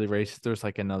being really racist?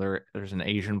 There's an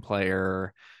Asian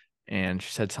player and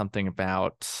she said something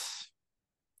about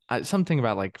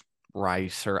like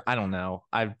rice or I don't know.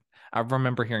 I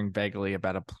remember hearing vaguely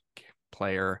about a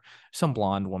player, some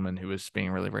blonde woman who was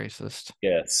being really racist.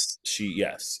 Yes,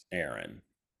 Erin.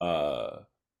 Uh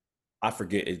I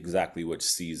forget exactly which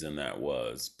season that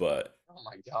was, but Oh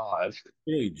my God.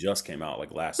 really just came out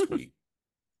like last week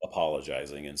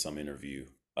apologizing in some interview.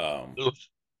 Oof.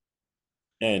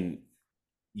 And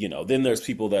then there's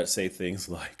people that say things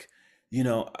like,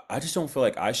 I just don't feel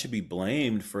like I should be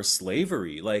blamed for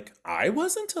slavery. Like I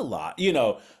wasn't a lot,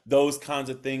 those kinds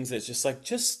of things. That's just like,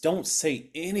 just don't say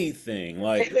anything.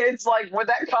 Like, It's like when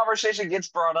that conversation gets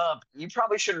brought up, you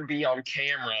probably shouldn't be on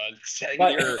camera saying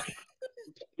like, your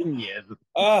opinion.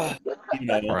 uh, you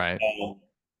know, Right.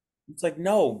 it's like,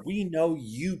 no, we know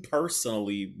you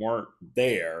personally weren't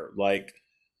there. Like,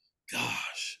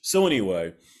 gosh. So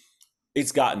anyway,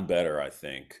 it's gotten better, I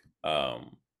think.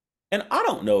 And I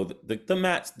don't know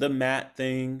the Matt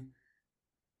thing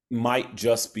might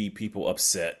just be people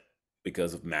upset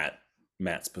because of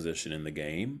Matt's position in the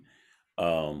game.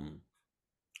 Um,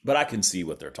 but I can see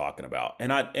what they're talking about.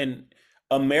 And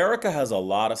America has a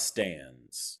lot of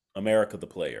stands. America the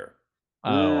player. Oh,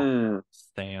 Mm, Oh,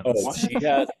 stance.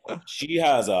 what? she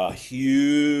has a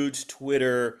huge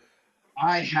Twitter.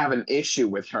 I have an issue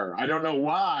with her. I don't know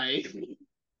why.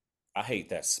 I hate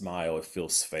that smile. It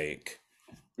feels fake.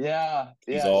 Yeah,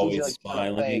 She's yeah, she's always like kind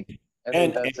of smiling. fake. I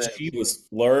think And that's it. she was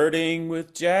flirting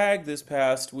with Jag this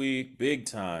past week, big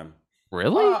time.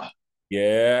 Really? Ah,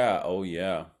 Yeah. Oh,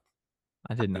 yeah.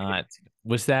 I did not.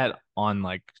 Was that on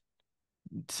like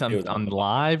It some was on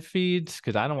live feeds?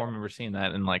 Because I don't remember seeing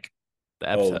that in like the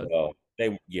oh episode. well,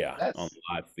 on That's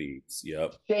live feeds.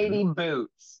 Yep. shady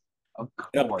boots, of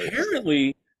And course.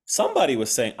 apparently, somebody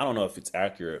was saying, I don't know if it's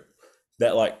accurate,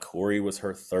 that like Corey was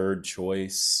her third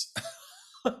choice.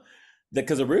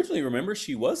 Because originally, remember,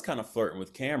 she was kind of flirting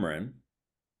with Cameron.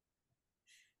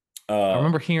 I Uh,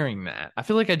 remember hearing that. I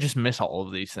feel like I just miss all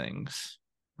of these things.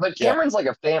 But yeah, Cameron's like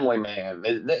a family man.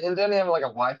 And doesn't he have like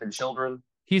a wife and children?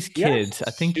 He's he has kids.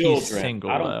 I think he's children. I single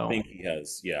don't though. think he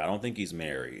has. Yeah, I don't think he's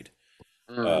married.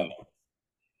 Uh, Mm,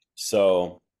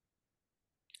 so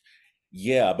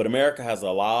yeah, but America has a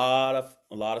lot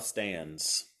of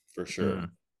stands for sure.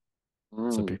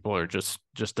 Mm. So mm. people are just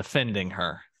defending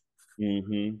her.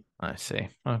 Hmm. I see.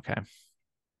 Okay.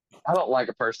 I don't like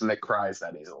a person that cries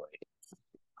that easily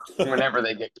whenever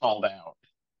they get called out.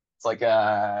 It's like,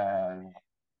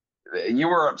 you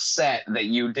were upset that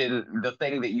you didn't, the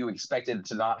thing that you expected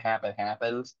to not happen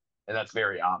happened. And that's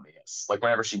very obvious. Like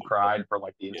whenever she cried for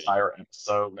like the Yeah. entire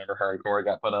episode, whenever her and Corey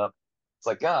got put up, it's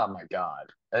like, oh my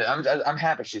God. I'm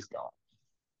happy she's gone.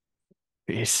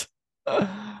 Peace.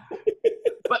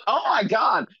 But oh my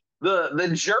God, the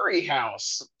jury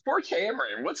house. Poor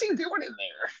Cameron. What's he doing in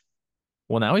there?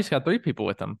 Well, now he's got 3 people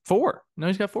with him. 4. No,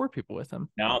 he's got 4 people with him.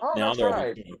 Oh, Now that's they're,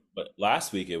 right. but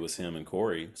last week it was him and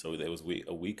Corey, so it was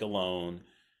a week alone,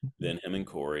 then him and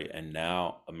Corey, and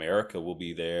now America will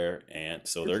be there, and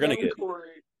so they're It's gonna him and get. Corey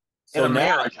in So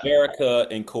now America. America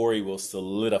and Corey will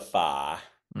solidify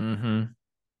Mm-hmm.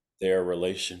 their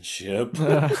relationship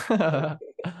Yeah,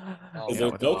 Oh because my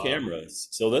there's with no God. cameras.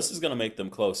 So this is gonna make them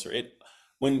closer.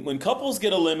 When couples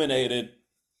get eliminated,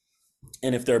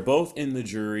 and if they're both in the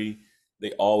jury,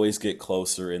 they always get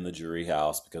closer in the jury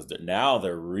house because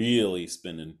they're really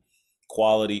spending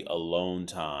quality alone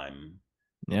time.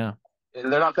 yeah.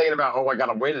 And they're not thinking about, oh, I got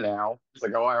to win now. It's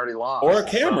like, oh, I already Or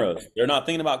lost. So, cameras. They're not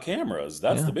thinking about cameras.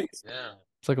 That's the Yeah. biggest thing. yeah.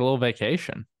 It's like a little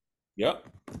vacation. Yep.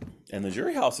 And the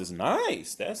jury house is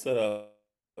nice. That's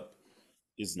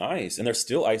is nice. And they're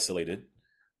still isolated.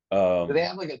 Do they Um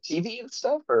have like a TV and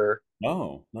stuff or?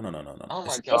 no, no, no, no, no, no. Oh my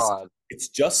It's just God. it's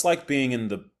just like being in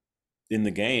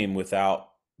the game without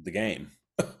the game.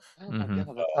 Oh my Mm-hmm.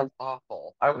 God. That sounds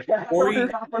awful. I would not Corey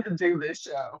want to do this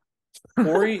show.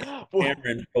 Corey and Well,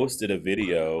 Cameron posted a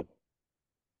video.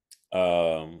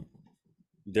 Um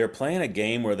they're playing a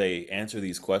game where they answer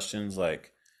these questions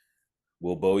like,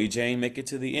 will Bowie Jane make it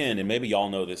to the end? And maybe y'all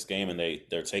know this game, and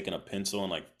they're taking a pencil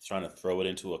and like trying to throw it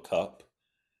into a cup.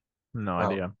 no Oh,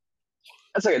 idea.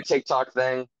 that's like a TikTok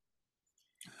thing.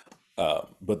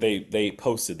 But they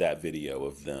posted that video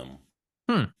of them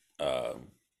Hmm. um, What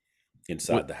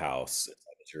inside the house,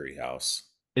 inside the jury house.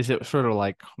 is it sort of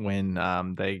like when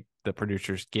the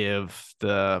producers give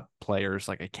the players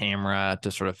like a camera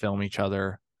to sort of film each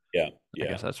other? Yeah, I yeah,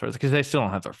 guess that's sort of because they still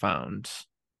don't have their phones.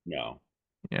 no.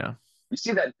 Yeah. You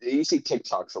see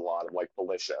TikToks a lot of like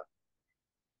Felicia.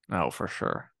 Oh, for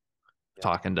sure. Yeah.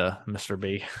 Talking to Mr.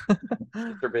 B.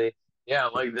 Mr. B. Yeah,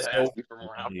 like It's to so ask you for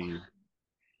more help. funny.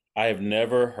 I have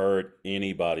never heard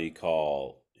anybody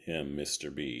call him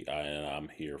Mr. B, and I'm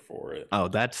here for it. Oh,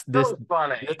 that's this. So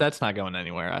funny. That's not going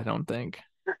anywhere, I don't think.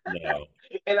 No.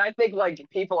 And I think like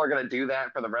people are gonna do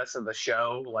that for the rest of the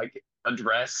show, like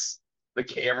address the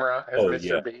camera as Oh Mr.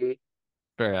 yeah. B.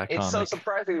 Very It's so iconic.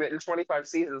 surprising that in 25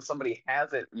 seasons somebody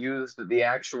hasn't used the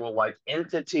actual like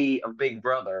entity of Big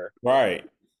Brother Right.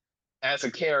 as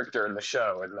a character in the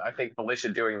show, and I think Felicia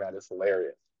doing that is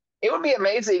hilarious. It would be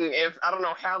amazing if I don't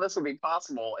know how this would be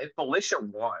possible if Felicia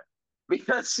won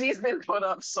because she's been put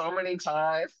up so many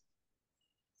times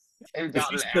and If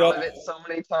gotten she's put out up, of it so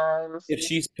many times. if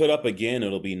she's put up again,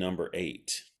 it'll be number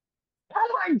 8.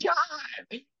 Oh my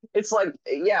God! It's like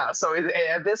yeah. So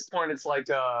at this point, it's like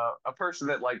a person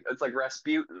that like it's like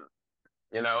Rasputin.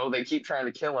 You know, they keep trying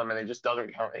to kill him, and it just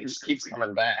doesn't come. He just keeps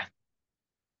coming back.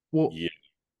 Well, Yeah.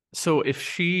 so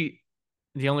if the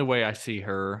only way I see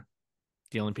her,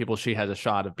 the only people she has a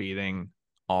shot of beating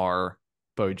are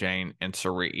Bojane and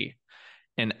Sari.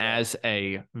 And Yeah. as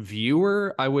a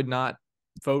viewer, I would not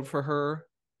vote for her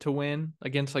to win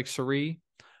against like Sari.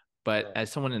 But Yeah.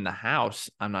 as someone in the house,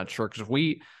 I'm not sure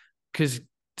because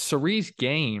Sari's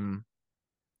game,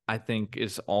 I think,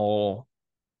 is all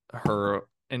her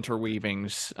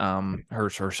interweavings,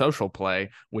 her social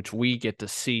play, which we get to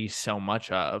see so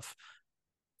much of.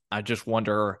 I just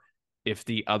wonder if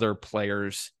the other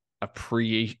players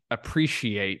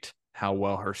appreciate how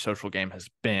well her social game has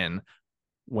been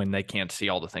when they can't see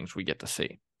all the things we get to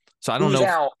see. So I don't know,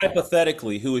 Now,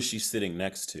 Hypothetically, who is she sitting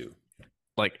next to?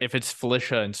 like if it's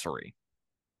Felicia and Suri.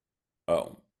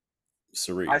 Oh,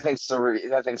 Suri. I think Suri's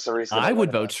going I to win would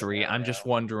in vote that Sheree. I'm just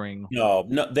scenario. wondering. No,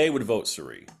 they would vote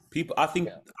Suri. People,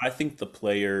 Yeah. I think the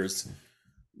players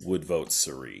would vote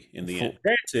Suri in the end. For,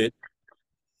 Granted,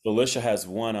 Felicia has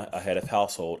one ahead of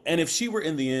Household, and if she were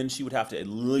in the end, she would have to at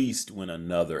least win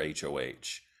another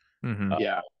HOH. mm-hmm.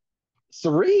 Yeah.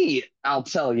 Suri, I'll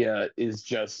tell you, is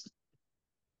just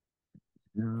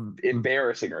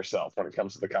embarrassing herself when it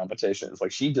comes to the competitions.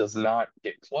 Like she does not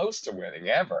get close to winning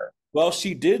ever. Well,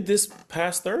 she did this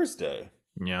past Thursday.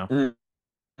 Yeah.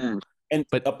 Mm-hmm. And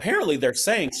But apparently they're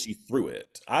saying she threw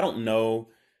it. I don't know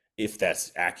if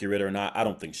that's accurate or not. I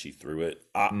don't think she threw it.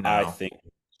 I no. think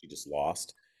she just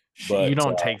lost. You But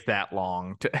don't take that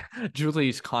long to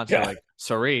Julie's constantly yeah, like,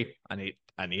 sorry, I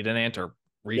need an answer.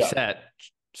 yeah, Reset.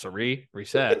 Sorry,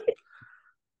 reset.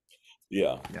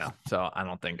 yeah. Yeah. So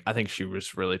I think she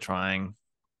was really trying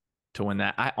to win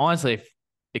that. I honestly,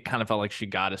 it kind of felt like she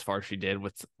got as far as she did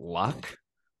with luck.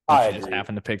 Like I she just agree.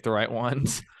 happened to pick the right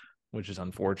ones, which is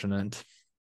unfortunate.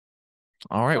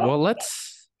 All right. Well,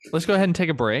 let's go ahead and take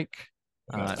a break.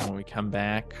 Okay. And when we come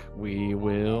back, we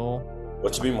will.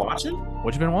 What you been watching?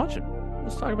 What you been watching?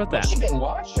 Let's talk about What that. you been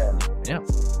watching? Yeah.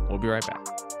 We'll be right back.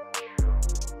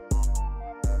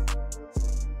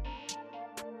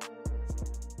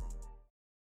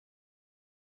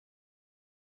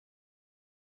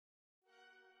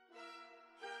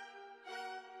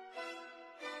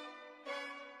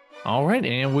 All right,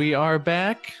 and we are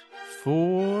back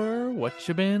for What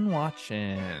You Been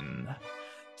Watching.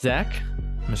 Zach,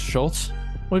 Mr. Schultz,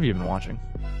 what have you been watching?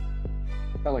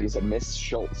 I felt like you said Miss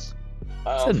Schultz.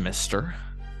 I said Mister.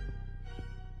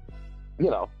 You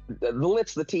know, the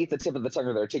lips, the teeth, the tip of the tongue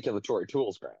are the articulatory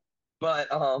tools, Grant. But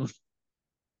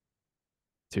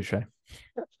Touche.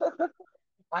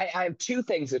 I have two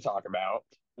things to talk about.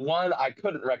 One I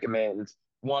couldn't recommend.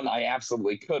 One I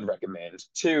absolutely could recommend.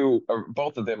 Two, or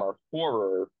both of them are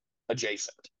horror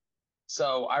adjacent.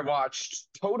 So I watched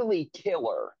Totally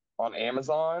Killer on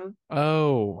Amazon.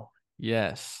 Oh,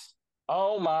 yes.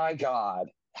 Oh my God.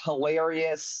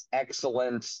 Hilarious,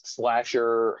 excellent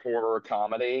slasher horror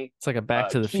comedy. It's like a Back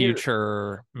to the Kier,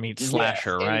 Future meets yes,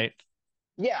 slasher, and right?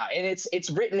 yeah, and it's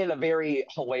written in a very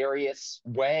hilarious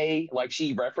way. Like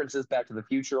she references Back to the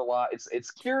Future a lot. It's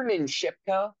Kiernan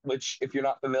Shipka, which if you're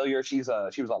not familiar, she was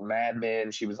on Mad Men,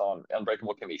 she was on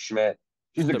Unbreakable Kimmy Schmidt.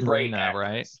 She's a great Sabrina, right?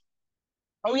 actress.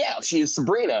 Oh yeah, she's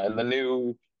Sabrina in the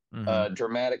new Mm-hmm.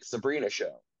 dramatic Sabrina show.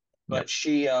 Yep. But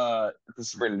she the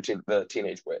Sabrina the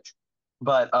Teenage Witch.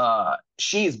 But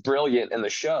she's brilliant in the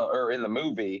show or in the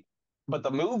movie. But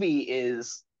the movie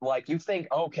is like you think,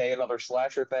 okay, another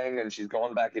slasher thing, and she's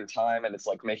going back in time and it's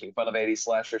like making fun of 80s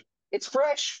slashers. It's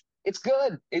fresh, it's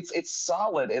good, it's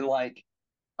solid, and like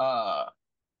uh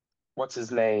what's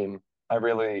his name? I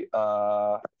really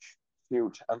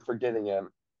shoot, I'm forgetting him.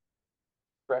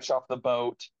 Fresh off the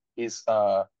boat. He's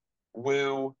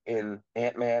Woo in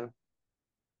Ant-Man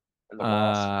and the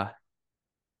Wasp. Uh,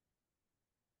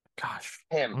 gosh.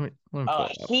 Him. Let me pull it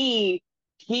up.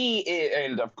 He is,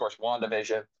 and of course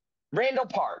WandaVision. Randall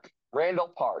Park.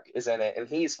 Randall Park is in it, and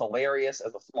he's hilarious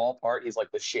as a small part. He's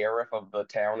like the sheriff of the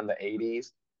town in the 80s.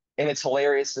 And it's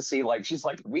hilarious to see, like, she's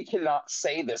like, we cannot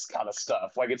say this kind of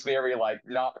stuff. Like, it's very, like,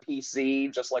 not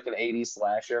PC, just like an 80s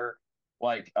slasher.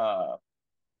 Like,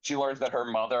 she learns that her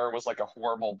mother was like a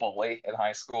horrible bully in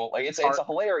high school. Like it's a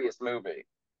hilarious movie.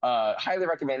 Highly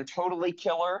recommend. Totally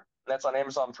Killer. That's on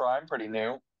Amazon Prime. Pretty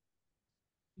new.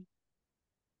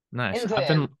 Nice. And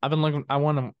then I've been looking.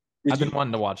 Did I've been you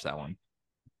wanting to watch that one.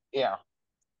 yeah,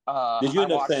 did you I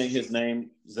end up saying watched his name,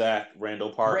 Zach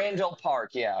Randall Park? Randall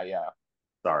Park. Yeah, yeah.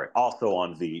 Sorry, also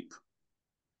on Veep.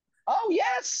 Oh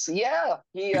yes, yeah.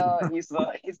 He's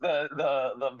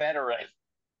the veteran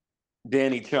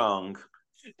Danny Chung.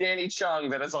 Danny Chung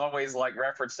that is always like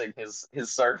referencing his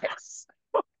service.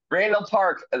 Randall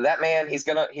Park. That man. He's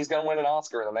gonna win an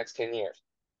Oscar in the next 10 years.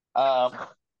 Um,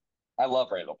 I love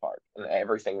Randall Park and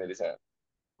everything that he's in.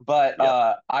 But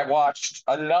Yeah. I watched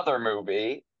another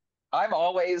movie. I'm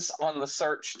always on the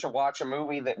search to watch a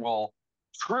movie that will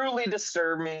truly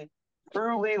disturb me,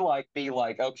 truly like be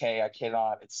like, okay, I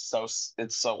cannot. It's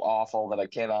so awful that I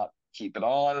cannot keep it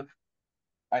on.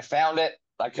 I found it.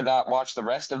 I could not watch the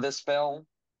rest of this film.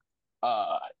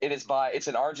 It's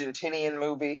an Argentinian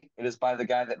movie. It is by the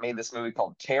guy that made this movie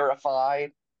called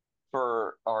Terrified.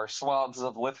 For our swabs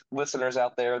of listeners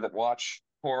out there that watch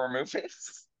horror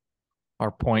movies.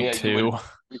 Our point Yeah, two.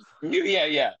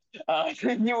 yeah.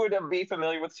 You would be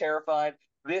familiar with Terrified.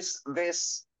 This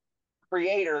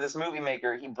creator, this movie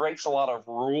maker, he breaks a lot of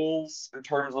rules in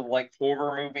terms of like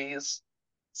horror movies.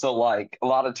 So like a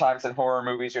lot of times in horror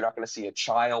movies, you're not going to see a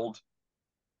child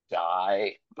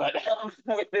die. But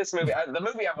with this movie, the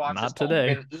movie I watched is Not called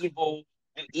today.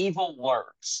 When Evil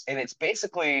Lurks, and it's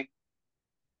basically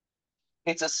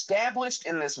it's established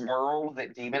in this world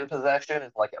that demon possession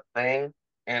is like a thing,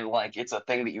 and like it's a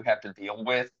thing that you have to deal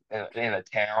with in a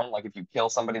town. Like if you kill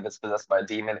somebody that's possessed by a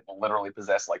demon, it will literally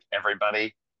possess like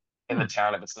everybody in the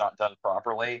town if it's not done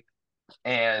properly.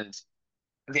 And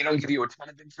they don't give you a ton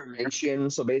of information.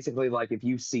 So basically, like if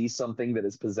you see something that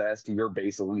is possessed, you're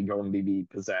basically going to be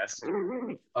possessed.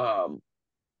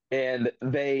 And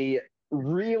they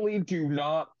really do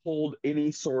not hold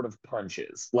any sort of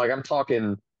punches. Like I'm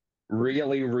talking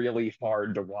really, really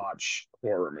hard to watch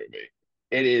horror movie.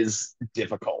 It is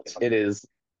difficult. It is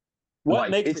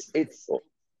What like makes it it's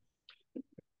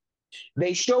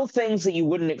they show things that you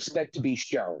wouldn't expect to be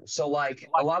shown. So like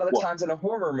a like lot of the what? times in a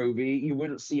horror movie, you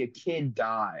wouldn't see a kid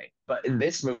die, but in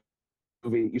this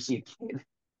movie, you see a kid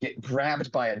get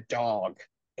grabbed by a dog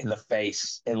in the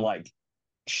face and like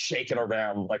shaken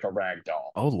around like a rag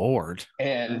doll. Oh Lord.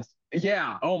 And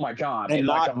yeah, oh my God. And And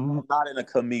like not in a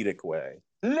comedic way.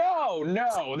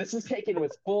 no, this is taken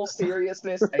with full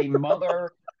seriousness. A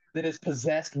mother that is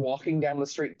possessed walking down the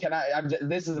street.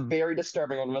 This is very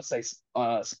disturbing. I'm going to say,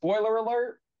 spoiler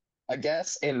alert, I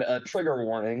guess, and a trigger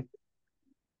warning.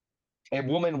 A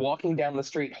woman walking down the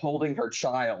street holding her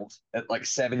child at like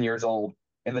 7 years old,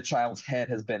 and the child's head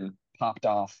has been popped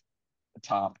off the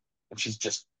top, and she's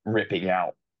just ripping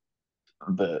out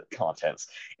the contents.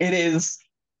 It is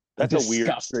That's a weird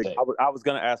disgusting. trick. I was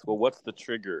going to ask, well, what's the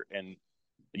trigger? And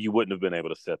you wouldn't have been able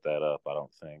to set that up, I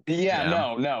don't think. Yeah,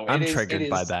 no. I'm triggered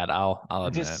by that. I'll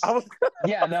admit.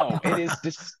 Yeah, no, it is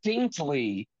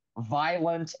distinctly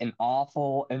violent and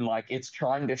awful, and like it's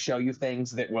trying to show you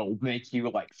things that will make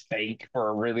you like think for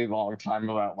a really long time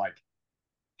about like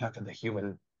how can the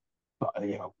human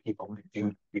people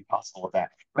do be possible with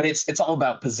that. But it's all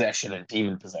about possession and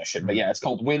demon possession. But yeah, it's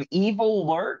called When Evil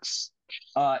Lurks.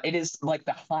 It is like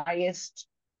the highest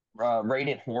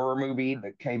rated horror movie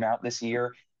that came out this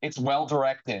year. It's well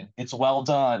directed. It's well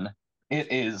done.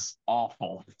 It is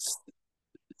awful.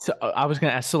 So I was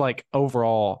gonna ask, so like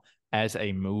overall as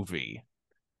a movie,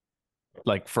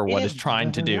 like for what it's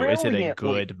trying to do, is it a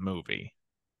good movie?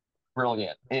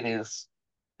 Brilliant. It is.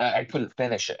 I couldn't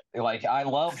finish it. Like I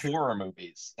love horror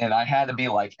movies, and I had to be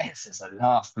like, "This is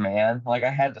enough, man!" Like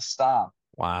I had to stop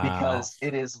Wow. because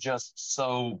it is just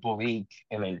so bleak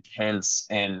and intense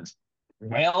and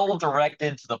well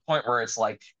directed to the point where it's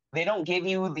like they don't give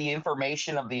you the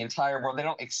information of the entire world. They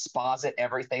don't exposit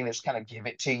everything. They just kind of give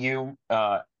it to you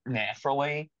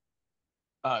naturally.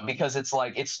 Because it's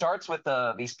like it starts with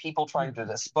these people trying to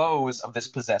dispose of this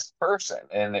possessed person,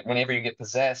 and whenever you get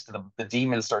possessed, the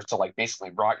demon starts to like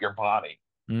basically rot your body,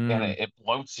 and it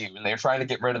bloats you. And they're trying to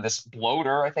get rid of this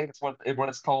bloater, I think it's what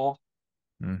it's called,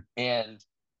 and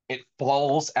it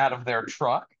falls out of their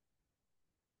truck.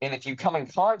 And if you come in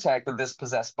contact with this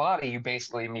possessed body, you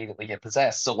basically immediately get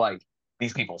possessed. So like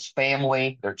these people's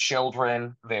family, their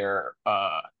children, their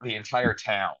the entire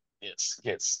town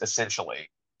gets essentially.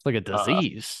 It's like a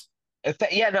disease.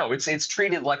 No, it's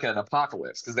treated like an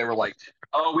apocalypse because they were like,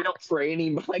 oh, we don't pray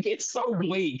anymore. Like it's so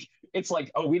bleak. It's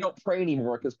like, oh, we don't pray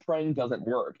anymore because praying doesn't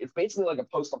work. It's basically like a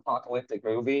post-apocalyptic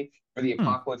movie where the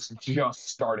apocalypse just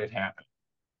started happening.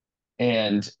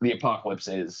 And the apocalypse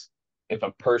is if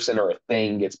a person or a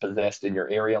thing gets possessed in your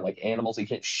area, like animals, you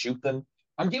can't shoot them.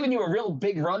 I'm giving you a real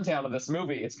big rundown of this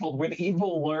movie. It's called When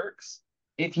Evil Lurks.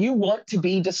 If you want to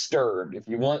be disturbed, if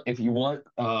you want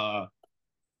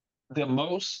the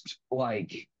most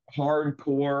like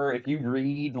hardcore, if you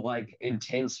read like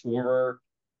intense horror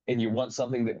and you want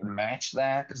something that would match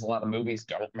that, because a lot of movies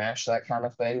don't match that kind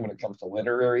of thing when it comes to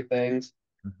literary things,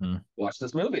 watch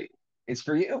this movie. It's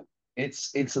for you.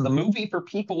 It's the movie for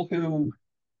people who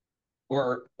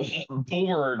are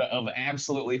bored of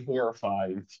absolutely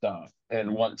horrifying stuff and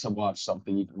want to watch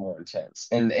something even more intense.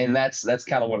 And that's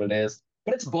kind of what it is.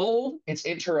 But it's bold, it's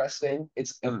interesting,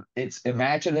 it's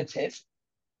imaginative,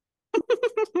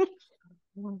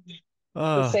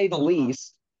 to say the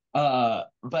least.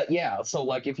 But yeah, so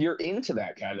like if you're into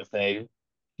that kind of thing,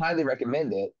 highly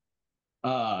recommend it.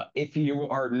 If you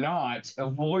are not,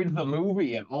 avoid the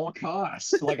movie at all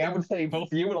costs. Like I would say,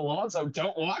 both you and Alonso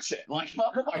don't watch it. Like,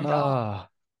 oh my God.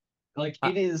 Like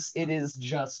it is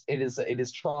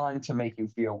trying to make you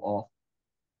feel awful.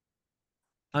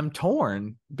 I'm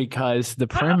torn because the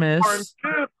premise.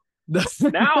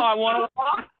 Now I want to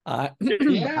watch.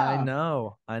 Yeah.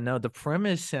 I know. The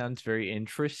premise sounds very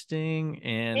interesting,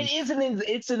 and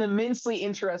it's an immensely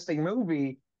interesting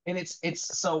movie, and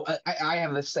it's so I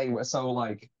have this thing. So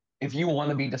like, if you want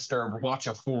to be disturbed, watch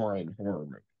a foreign horror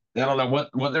movie. I don't know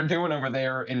what they're doing over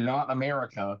there in not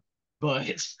America, but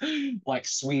it's like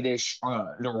Swedish,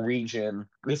 Norwegian.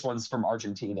 This one's from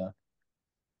Argentina.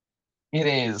 It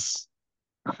is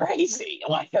crazy.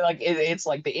 It's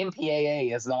like the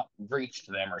MPAA has not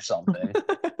reached them or something,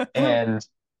 and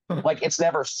like it's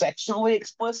never sexually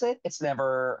explicit. It's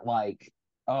never like,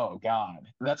 oh God,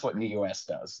 that's what the US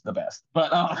does the best.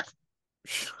 But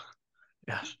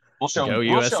Yeah. we'll show Go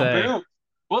USA.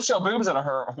 we'll show boobs in a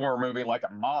horror movie like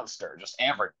a monster, just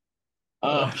every.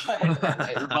 But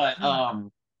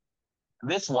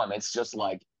this one, it's just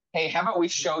like, hey, how about we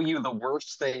show you the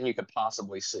worst thing you could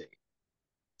possibly see?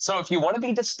 So if you want to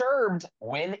be disturbed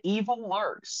when evil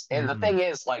lurks, and the thing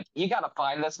is, like, you got to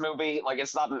find this movie. Like,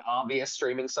 it's not an obvious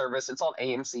streaming service. It's on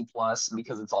AMC Plus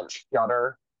because it's on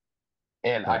Shudder,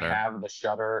 and I Better. have the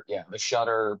Shudder, yeah, the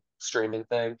Shudder streaming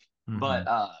thing. But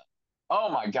oh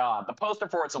my God, the poster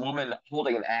for it's a woman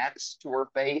holding an axe to her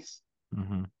face.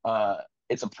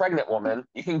 It's a pregnant woman.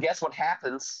 You can guess what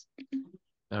happens.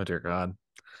 Oh dear God.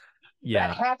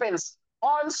 That happens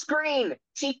on screen.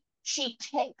 She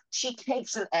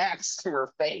takes an axe to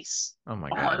her face. Oh my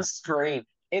on God. screen.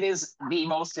 It is the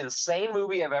most insane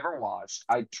movie I've ever watched.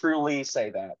 I truly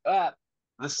say that.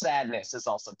 The sadness is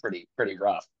also pretty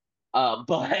rough.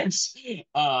 But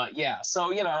yeah.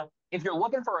 So if you're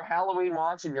looking for a Halloween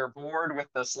watch and you're bored with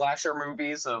the slasher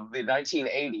movies of the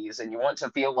 1980s and you want to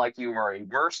feel like you are a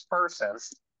worse person,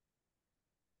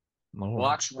 Lord.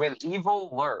 watch When Evil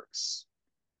Lurks.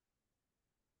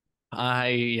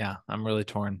 I'm really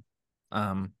torn.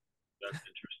 That's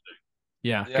interesting.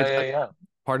 Yeah.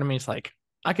 Part of me is like,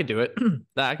 I could do it.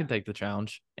 I could take the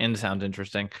challenge, and it sounds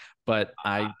interesting. But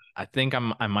I think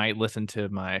I might listen to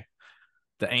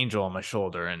the angel on my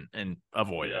shoulder and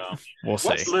avoid it. We'll see.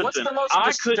 What's the most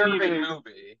disturbing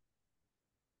movie?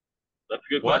 That's a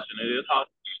good question. It is hot.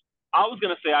 I was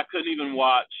gonna say I couldn't even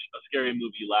watch a scary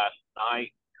movie last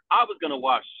night. I was gonna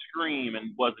watch Scream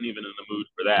and wasn't even in the mood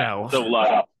for that. Yeah, well, so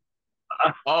like,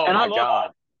 oh my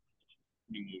God.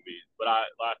 Movies, but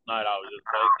last night I was just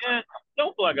like,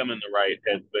 don't feel like I'm in the right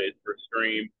headspace for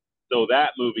Scream. So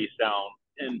that movie sounds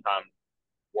 10 times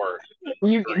worse.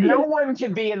 No one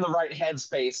can be in the right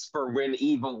headspace for When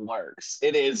Evil Lurks.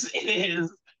 It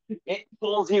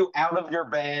pulls you out of your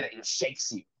bed and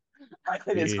shakes you.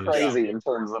 It is crazy in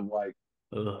terms of like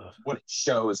what it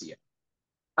shows you.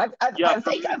 I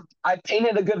think I've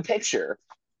painted a good picture.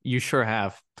 You sure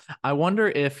have. I wonder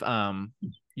if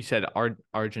you said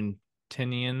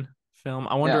Argentinian film.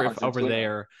 I wonder if over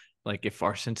there, like, if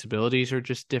our sensibilities are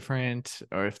just different,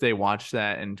 or if they watch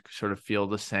that and sort of feel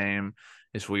the same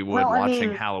as we would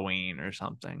watching Halloween or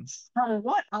something. From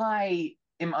what I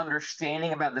am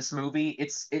understanding about this movie,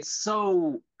 it's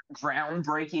so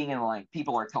groundbreaking, and like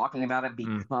people are talking about it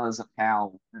because of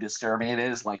how disturbing it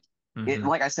is. Like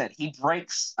like I said, he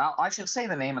breaks. I should say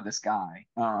the name of this guy.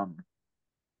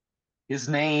 His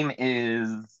name is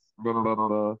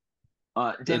Damian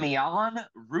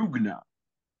Rugna.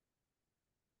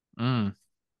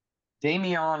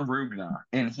 Damian Rugna,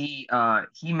 and he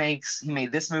made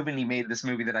this movie, and he made this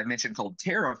movie that I mentioned called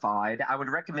Terrified. I would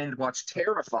recommend watch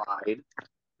Terrified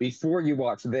before you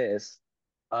watch this.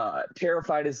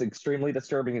 Terrified is extremely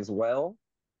disturbing as well.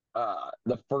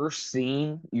 The first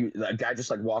scene, the guy just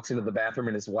like walks into the bathroom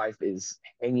and his wife is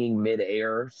hanging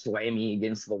midair, slamming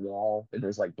against the wall, and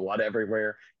there's like blood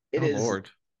everywhere. Lord.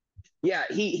 Yeah,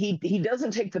 he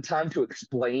doesn't take the time to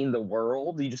explain the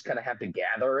world. You just kind of have to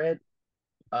gather it.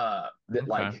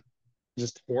 Like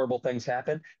just horrible things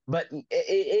happen. But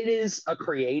it is a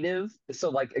creative. So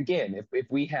like again, if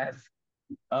we have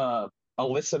a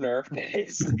listener that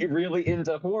is really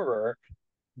into horror,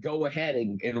 go ahead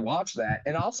and watch that.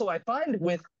 And also I find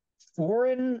with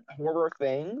foreign horror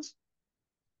things,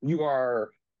 you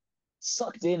are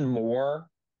sucked in more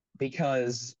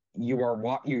because you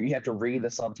have to read the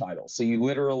subtitles. So you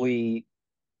literally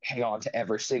hang on to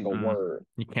every single word.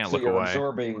 You can't so look you're away.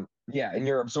 Absorbing, and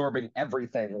you're absorbing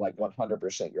everything like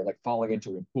 100%. You're like falling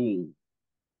into a pool.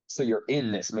 So you're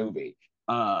in this movie.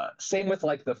 Same with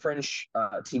like the French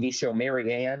TV show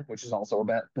Mary Ann, which is also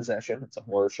about possession. It's a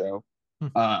horror show.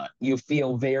 You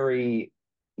feel very,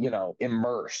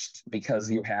 immersed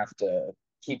because you have to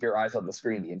keep your eyes on the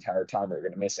screen the entire time, or you're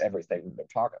going to miss everything they're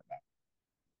talking about.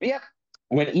 But yeah,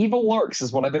 When Evil Lurks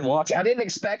is what I've been watching. I didn't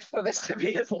expect for this to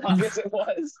be as long as it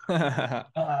was.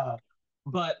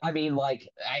 But I mean, like,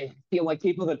 I feel like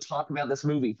people have talked about this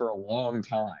movie for a long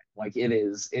time. Like, it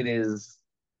is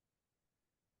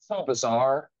so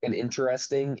bizarre and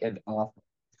interesting and awful.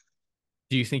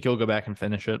 Do you think you'll go back and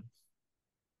finish it?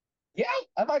 Yeah,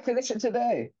 I might finish it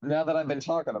today now that I've been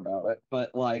talking about it.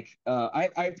 But like,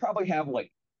 I probably have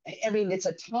like I mean, it's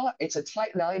a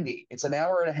tight 90. It's an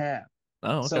hour and a half.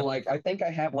 Oh, So okay. like I think I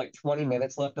have like 20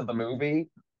 minutes left of the movie,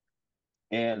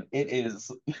 and it is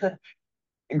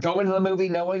go into the movie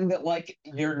knowing that like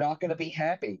you're not going to be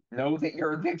happy. Know that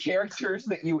the characters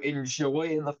that you enjoy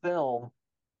in the film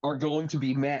are going to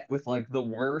be met with like the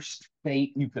worst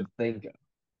fate you could think of.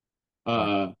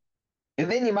 Wow. And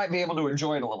then you might be able to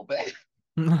enjoy it a little bit.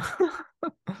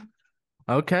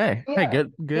 Okay. Hey, Yeah,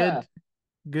 good, yeah. good,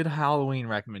 good Halloween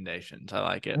recommendations. I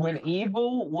like it. When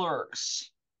evil lurks.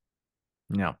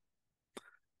 Yeah.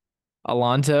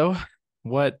 Alonzo,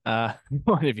 what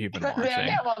what have you been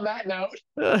Yeah, watching? on that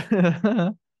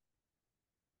note.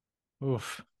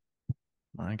 Oof.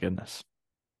 My goodness.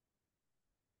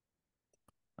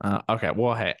 Okay.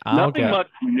 Well, hey, I'll Nothing go. much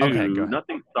Okay, go new. ahead.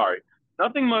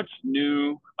 Nothing much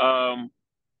new. I've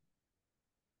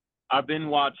been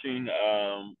watching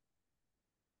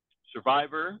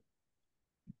Survivor.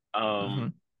 Hmm.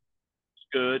 It's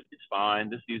good. It's fine.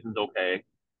 This season's okay.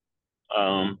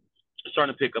 It's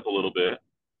starting to pick up a little bit.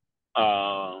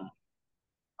 I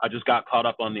just got caught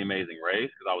up on The Amazing Race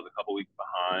because I was a couple weeks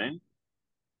behind.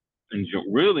 And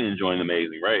really enjoying The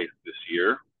Amazing Race this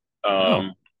year. Oh,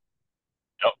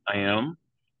 Yep, I am.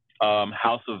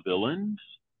 House of Villains,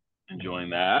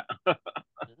 enjoying that. Never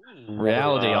really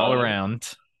reality all watched um, it.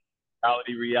 around.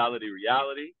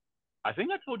 reality. I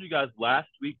think I told you guys last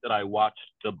week that I watched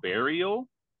The Burial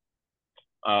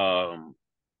um,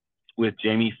 with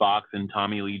Jamie Foxx and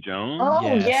Tommy Lee Jones.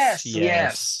 Oh Yes, yes,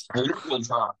 yes. yes.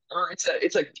 Or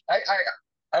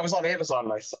I was on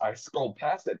Amazon and I scrolled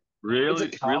past it. It's a Really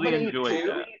comedy enjoyed too.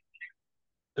 that.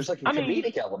 There's like a I mean,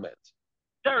 comedic element.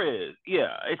 there is,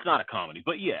 yeah. It's not a comedy,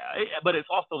 but yeah, but it's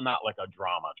also not like a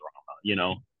drama, you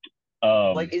know.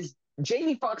 Like Um, is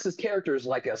Jamie Foxx's character is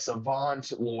like a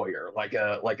savant lawyer, like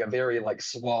a very like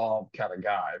suave kind of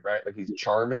guy, right? Like he's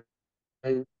charming.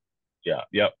 yeah,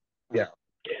 yep. Yeah.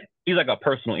 He's like a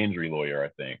personal injury lawyer, I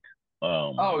think.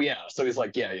 Oh yeah. So he's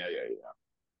like, yeah.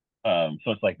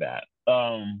 So it's like that.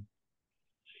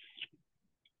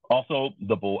 Also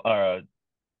the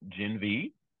Gen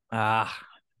V. Ah,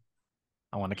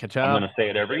 I want to catch I'm up. gonna say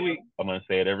it every week. I'm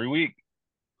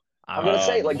I'm gonna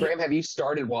say, like, Um, Graham, have you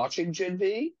started watching Gen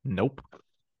V? nope.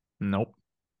 Nope.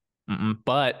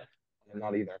 But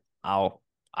Not either.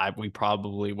 we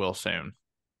probably will soon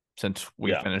since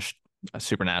we yeah. finished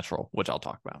Supernatural, which I'll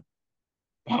talk about.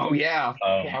 Oh yeah.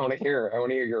 Yeah, Um, I want to hear. I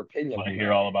want to hear your opinion want to on hear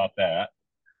that. all about that.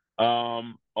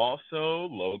 Also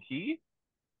Loki.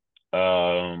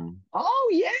 Um, Oh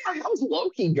yeah, how's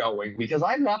Loki going? Because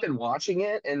I've not been watching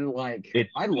it, and like it's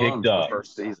I picked loved the up.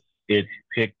 first season. It's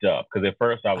picked up because at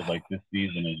first I was like, this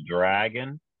season is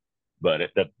dragging, but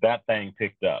that thing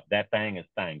picked up. That thing is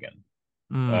thangin'.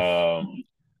 Mm, Um,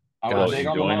 I was so big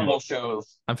gosh, on the enjoying Marvel Loki.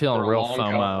 shows I'm feeling for a real long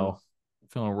time. FOMO.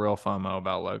 Feeling real FOMO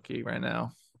about Loki right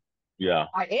now. Yeah.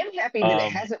 I am happy that it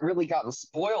Um, hasn't really gotten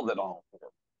spoiled at all.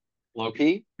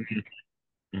 Loki.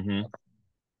 mhm.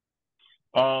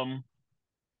 Um,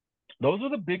 those are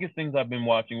the biggest things I've been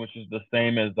watching, which is the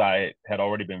same as I had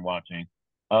already been watching.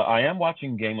 I am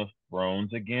watching Game of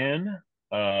Thrones again,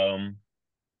 um,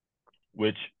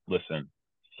 which, listen,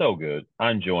 so good.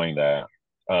 I'm enjoying that.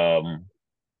 Um,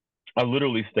 I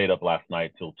literally stayed up last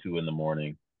night till 2 in the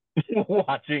morning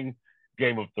watching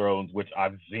Game of Thrones, which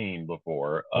I've seen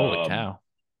before. Holy cow.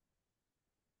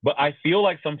 But I feel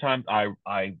like sometimes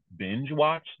I binge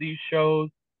watch these shows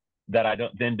that I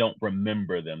don't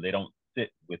remember them. They don't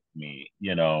sit with me,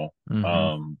 you know. Mm-hmm.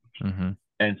 Um, Mm-hmm.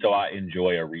 and so I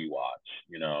enjoy a rewatch,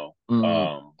 you know.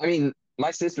 I mean, my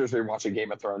sister's rewatching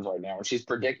Game of Thrones right now, and she's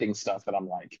predicting stuff that I'm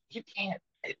like, you can't.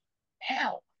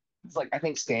 How? It's like I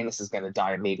think Stannis is going to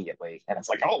die immediately, and it's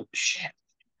like, oh shit.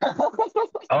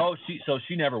 Oh,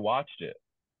 she never watched it.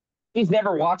 She's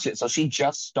never watched it, so she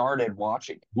just started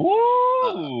watching it.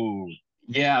 Uh, Woo!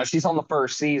 yeah, she's on the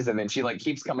first season, and she like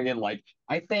keeps coming in like,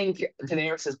 I think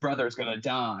Daenerys' brother is going to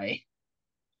die,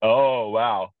 Oh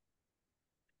wow.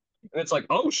 and it's like,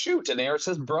 oh shoot,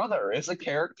 Daenerys' brother is a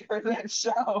character in that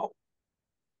show.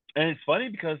 And it's funny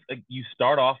because like, you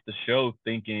start off the show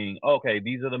thinking, okay,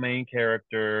 these are the main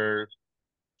characters,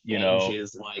 you know.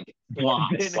 Changes like Then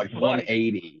plots, like it's like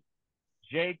 180.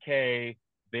 JK,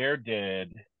 they're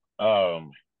dead.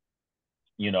 Um,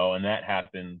 and that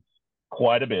happens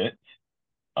quite a bit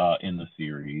in the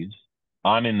series.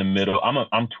 I'm in the middle.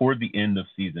 I'm toward the end of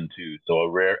season 2, so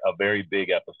a very big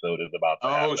episode is about to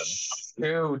Oh happen.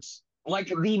 shoot!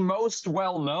 Like the most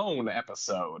well-known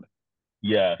episode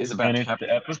Yes, is about and to it's happen.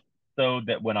 the episode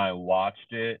that when I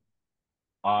watched it,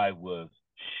 I was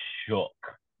shook.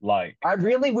 Like, I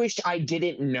really wish I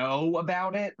didn't know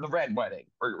about it. The Red Wedding.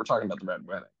 We're talking about the Red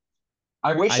Wedding.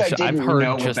 I wish I I've didn't heard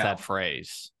know just about. that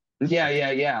phrase.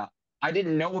 Yeah. I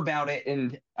didn't know about it,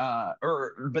 and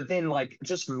but then like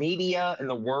just media and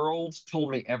the world told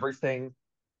me everything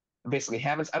basically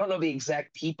happens. I don't know the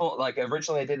exact people. Like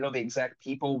originally, I didn't know the exact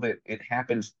people that it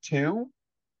happens to,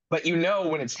 but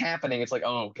when it's happening, it's like,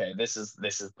 oh, okay, this is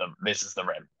the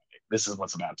red. This is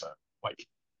what's about to like.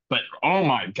 But oh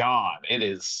my God, it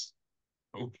is.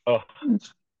 Oh,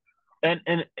 and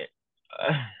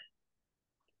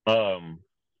um,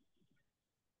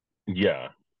 yeah,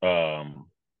 um,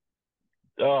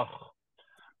 oh,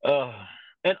 uh,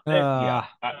 yeah,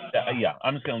 Uh, yeah.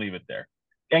 I'm just gonna leave it there.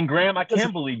 And Graham, I Because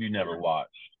can't believe you never watched.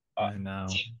 I know.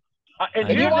 And have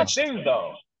you here's the watched? thing,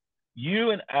 though.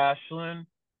 You and Ashlyn,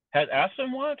 has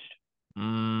Ashlyn watched?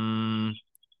 Mm,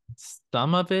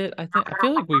 some of it, I think. I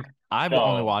feel like I've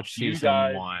only No, watched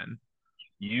season 1.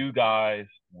 you guys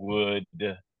would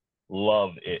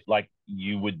love it. Like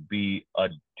you would be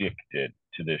addicted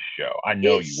to this show. I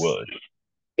know you It's would.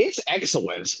 it's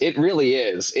excellent. It really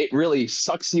is. It really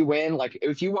sucks you in. Like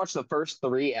if you watch the first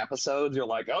 3 episodes, you're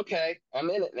like, okay, I'm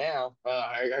in it now.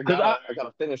 I Because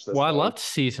gotta finish this Well, I thing. loved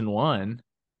season 1.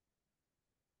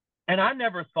 I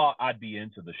never thought I'd be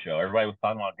into the show. Everybody was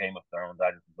talking about Game of Thrones.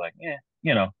 I just was like,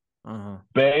 you know, Uh-huh.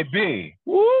 baby.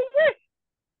 Woo!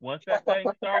 Once that thing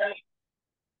started,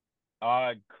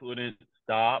 I couldn't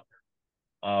stop.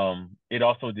 It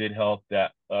also did help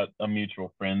that a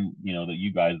mutual friend, that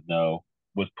you guys know,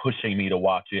 was pushing me to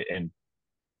watch it, and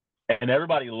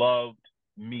everybody loved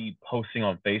me posting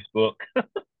on Facebook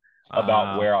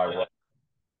about where I was,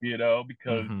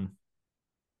 because Mm-hmm.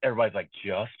 everybody's like,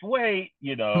 just wait,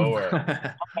 or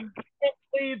I can't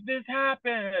believe this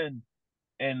happened.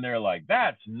 And they're like,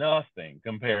 that's nothing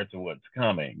compared to what's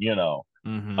coming.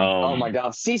 Mm-hmm. Oh my Um,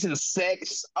 God, season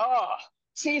 6. Oh,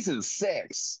 season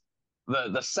 6.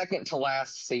 The second to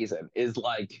last season is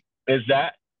like, is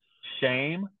that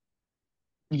shame?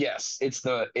 yes,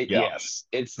 Yeah.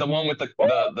 it's the one with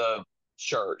the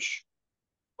church.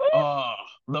 Oh,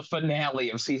 the finale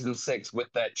of season 6 with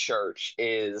that church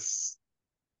is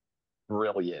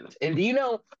brilliant. And do you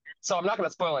know? So I'm not going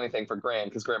to spoil anything for Graham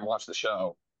because Graham watched the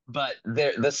show. But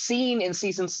the scene in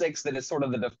season 6 that is sort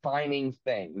of the defining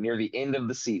thing near the end of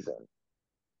the season,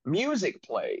 music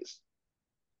plays,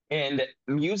 and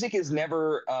music is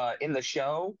never in the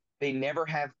show. They never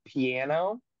have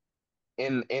piano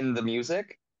in the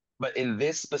music, but in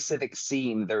this specific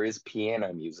scene, there is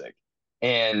piano music,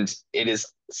 and it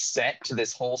is set to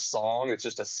this whole song. It's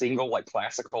just a single like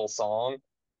classical song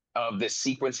of this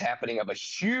sequence happening of a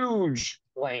huge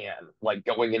plan like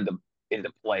going into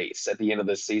place at the end of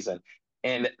this season,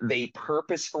 and they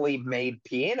purposefully made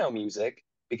piano music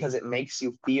because it makes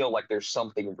you feel like there's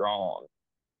something wrong,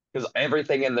 because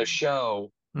everything in the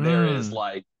show there is Mm.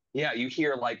 like, yeah, you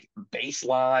hear like bass I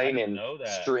line didn't and know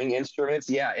that. string instruments,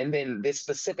 yeah, and then this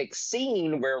specific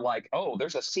scene where like, oh,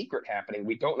 there's a secret happening,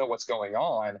 we don't know what's going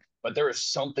on, but there is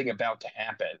something about to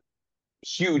happen,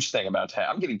 huge thing about to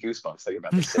happen. I'm getting goosebumps thinking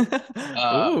about this scene.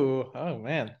 uh Ooh, oh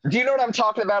man. do you know what I'm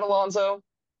talking about, Alonzo?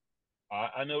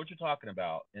 I know what you're talking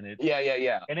about, and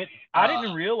Yeah. I uh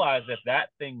didn't realize that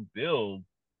thing builds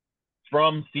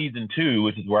from season 2,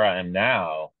 which is where I am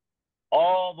now,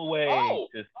 all the way oh,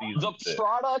 to season the 6.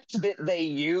 product that they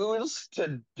use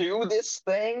to do this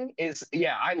thing is,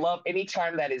 yeah, I love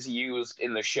anytime that is used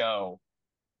in the show.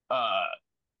 uh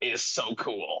is so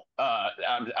cool. Yeah.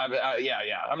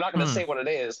 I'm not gonna Hmm. say what it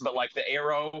is, but like the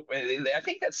arrow, I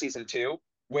think that's season 2,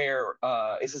 where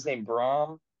is his name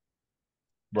Brom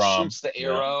Brom. shoots the Yeah.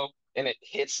 arrow and it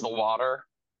hits the water.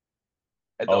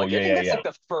 Oh Like I yeah, think yeah, that's yeah. like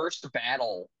the first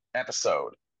battle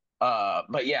episode.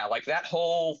 But yeah, like that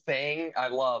whole thing, I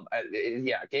love.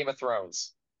 Yeah, Game of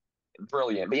Thrones,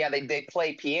 brilliant. But yeah, they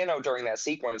play piano during that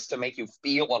sequence to make you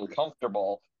feel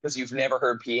uncomfortable because you've never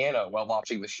heard piano while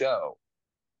watching the show,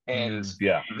 and Mm.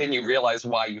 Yeah. then you realize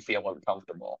why you feel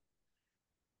uncomfortable.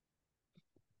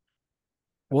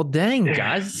 Well, dang,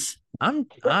 guys.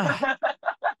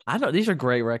 I don't, these are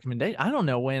great recommendations. I don't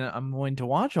know when I'm going to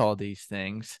watch all these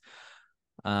things.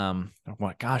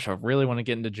 What gosh, I really want to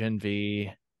get into Gen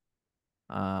V.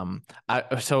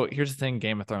 So here's the thing,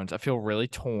 Game of Thrones. I feel really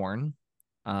torn.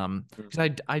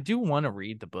 Because I do want to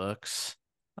read the books.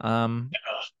 Um,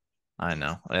 I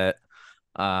know it.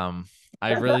 Um,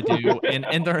 I really do.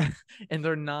 And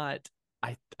they're not,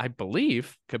 I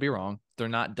believe, could be wrong. They're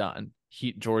not done.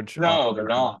 George No, they're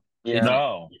not. Yeah. isn't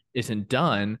No. isn't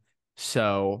done.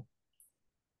 So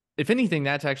if anything,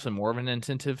 that's actually more of an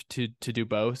incentive to do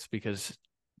both, because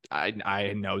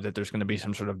I know that there's going to be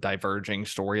some sort of diverging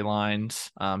storylines,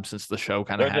 since the show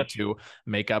kind of There's a had to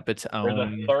make up its there's a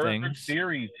own third things.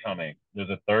 series coming. There's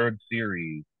a third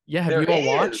series Yeah, have There you all is.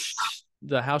 watched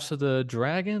The House of the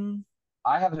Dragon?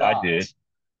 I have I not. did.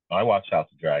 I watched House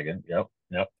of Dragon. Yep.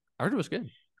 I heard it was good.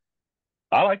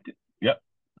 I liked it. Yep.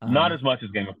 Not Um, as much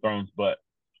as Game of Thrones, but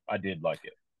I did like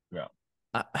it. Yeah.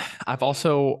 I,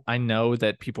 I know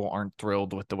that people aren't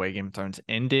thrilled with the way Game of Thrones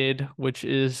ended, which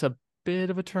is a bit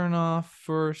of a turnoff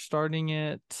for starting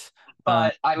it.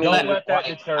 But I mean, Don't let that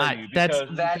like, deter you, That's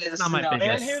because that that's is not my no, biggest.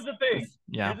 and here's the thing.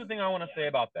 Yeah. Here's the thing I want to say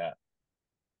about that.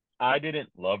 I didn't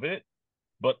love it,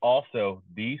 but also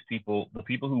these people, the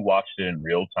people who watched it in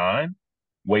real time,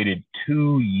 waited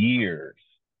 2 years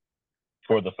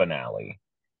for the finale.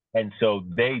 And so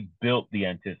they built the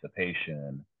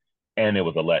anticipation, and it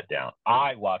was a letdown.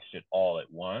 I watched it all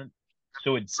at once.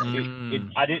 So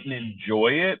I didn't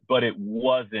enjoy it, but it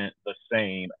wasn't the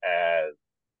same as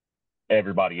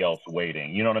everybody else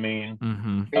waiting. You know what I mean?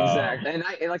 Mm-hmm. exactly. And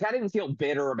I didn't feel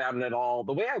bitter about it at all.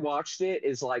 The way I watched it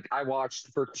is like I watched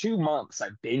for 2 months. I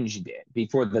binged it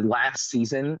before the last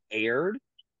season aired,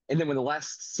 and then when the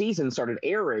last season started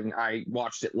airing, I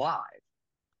watched it live.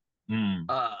 Mm.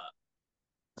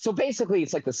 So basically,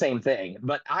 it's like the same thing.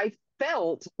 But I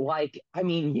felt like, I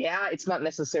mean, yeah, it's not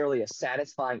necessarily a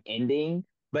satisfying ending,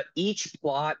 but each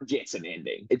plot gets an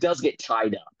ending. It does get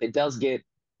tied up. It does get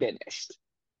finished.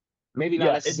 Maybe not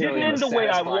Yeah, it didn't necessarily in the end the way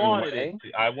I satisfying wanted way. it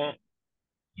to. I won't.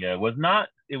 Yeah, it was not.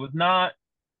 It was not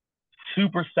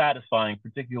super satisfying,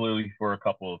 particularly for a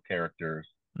couple of characters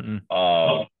who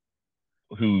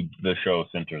the show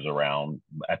centers around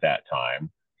at that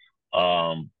time.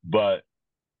 But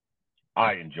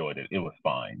I enjoyed it. It was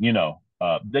fine.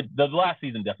 The last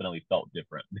season definitely felt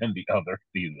different than the other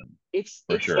seasons. It's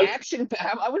sure. action.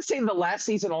 I would say the last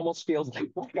season almost feels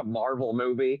like a Marvel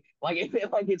movie. Like it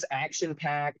feels like it's action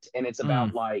packed and it's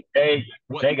about like they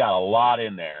got a lot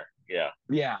in there.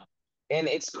 Yeah. And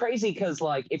it's crazy because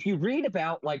like if you read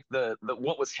about like the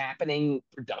what was happening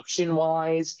production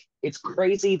wise, it's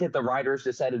crazy that the writers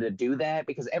decided to do that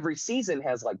because every season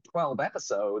has like 12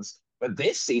 episodes, but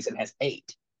this season has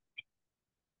 8.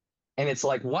 And it's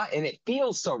like what? And it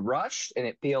feels so rushed, and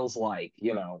it feels like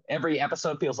every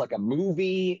episode feels like a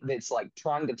movie that's like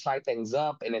trying to tie things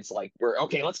up, and it's like we're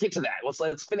okay. Let's get to that.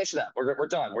 Let's finish it up. We're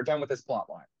done. We're done with this plot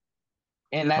line.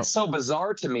 And that's so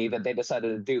bizarre to me that they decided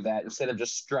to do that instead of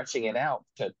just stretching it out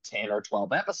to 10 or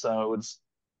 12 episodes.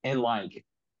 And like,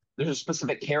 there's a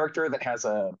specific character that has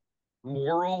a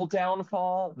moral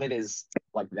downfall that is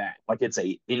like that. Like it's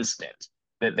a instant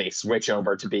that they switch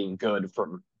over to being good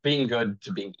from being good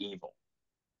to being evil.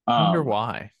 I wonder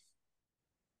why.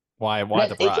 Why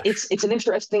the rush? It's an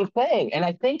interesting thing, and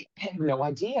I think I have no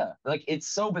idea. Like it's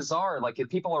so bizarre. Like if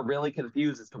people are really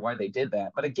confused as to why they did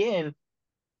that. But again,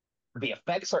 the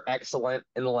effects are excellent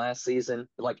in the last season.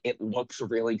 Like it looks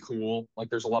really cool. Like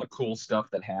there's a lot of cool stuff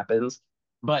that happens,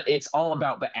 but it's all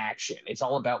about the action. It's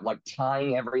all about like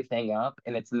tying everything up,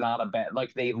 and it's not a bad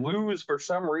like they lose for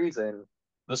some reason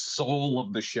the soul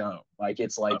of the show. Like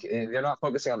it's like they're not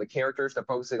focusing on the characters, they're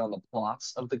focusing on the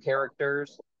plots of the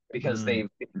characters because they've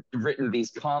written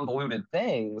these convoluted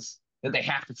things that they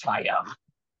have to tie up.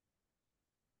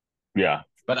 Yeah.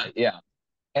 But yeah.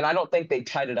 And I don't think they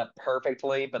tied it up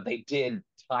perfectly, but they did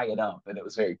tie it up, and it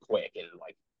was very quick and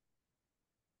like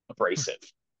abrasive.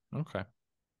 Okay.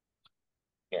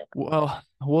 Yeah. Well,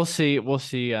 we'll see. We'll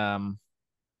see. I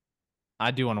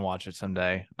do want to watch it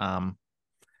someday.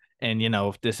 And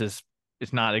it's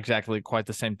not exactly quite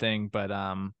the same thing, but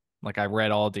like I read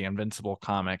all the Invincible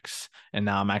comics, and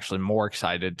now I'm actually more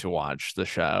excited to watch the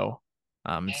show.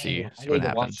 And see what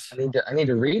happens. I need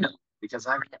to read them because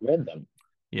I haven't read them.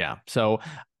 Yeah. So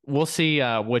we'll see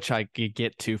which I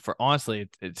get to for honestly,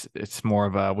 it's more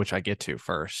of a which I get to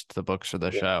first, the books or the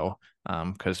show.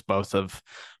 Because both of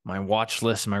my watch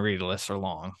lists and my read lists are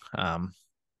long.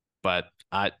 But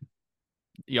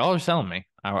y'all are selling me.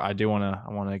 I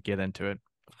want to get into it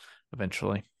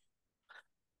eventually.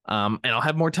 And I'll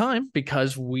have more time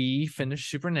because we finished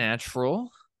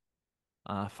Supernatural.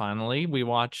 Finally, we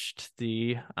watched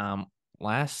the not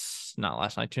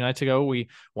last night, 2 nights ago, we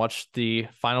watched the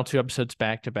final 2 episodes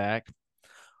back to back,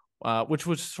 which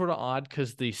was sort of odd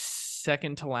because the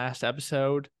second to last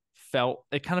episode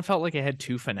kind of felt like it had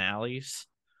 2 finales.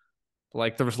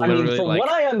 Like there was literally from what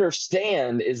I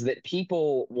understand is that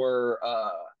people were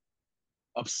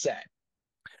upset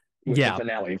with the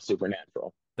finale of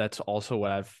Supernatural. That's also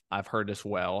what I've heard as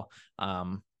well.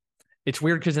 It's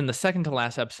weird because in the second to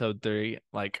last episode, the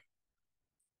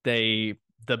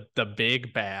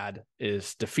big bad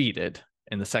is defeated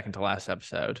in the second to last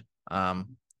episode. I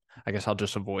guess I'll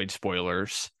just avoid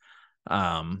spoilers.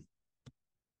 And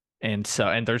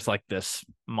there's like this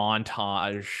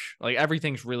montage, like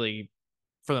everything's really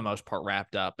for the most part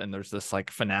wrapped up, and there's this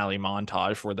like finale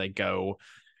montage where they go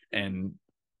and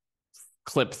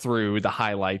clip through the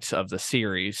highlights of the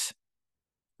series,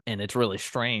 and it's really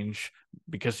strange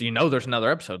because there's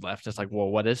another episode left. It's like, well,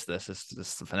 what is this? Is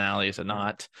this the finale? Is it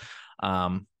not?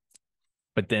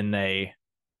 But then they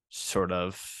sort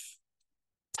of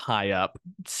tie up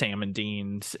Sam and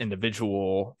Dean's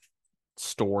individual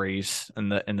stories in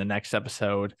the next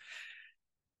episode.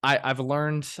 I've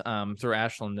learned through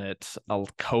Ashlyn that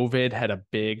COVID had a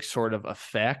big sort of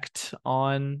effect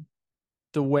on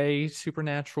the way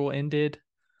Supernatural ended.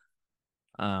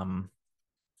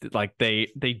 Like they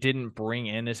didn't bring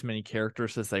in as many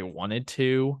characters as they wanted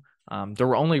to. There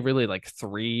were only really like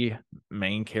 3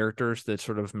 main characters that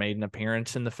sort of made an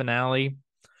appearance in the finale,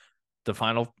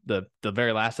 the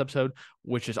very last episode,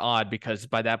 which is odd because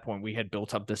by that point we had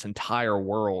built up this entire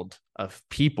world of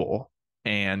people,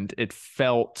 and it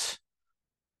felt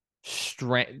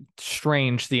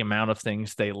strange the amount of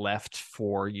things they left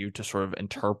for you to sort of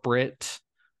interpret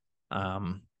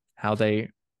how they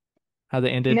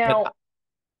ended. Now, but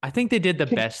I think they did the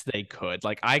best they could.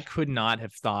 Like, I could not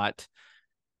have thought,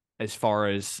 as far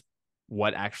as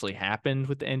what actually happened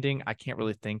with the ending, I can't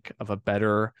really think of a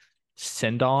better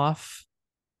send-off.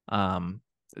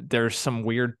 There's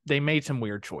they made some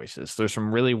weird choices. There's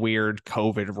some really weird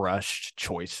COVID rushed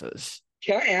choices.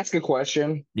 Can I ask a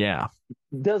question? Yeah.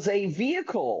 Does a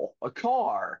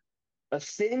car,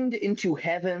 ascend into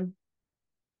heaven?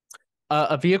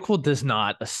 A vehicle does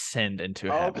not ascend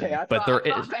into heaven. Okay, I thought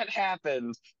that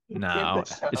happened. No,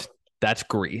 that's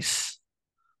Greece.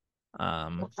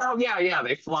 Oh yeah,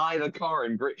 they fly the car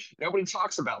in Greece. Nobody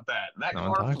talks about that. That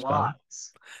car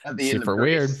flies at the end of super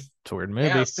weird. Greece. It's a weird movie.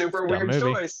 Yeah, super weird movie.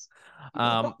 choice.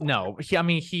 No,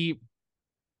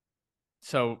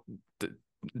 so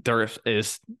there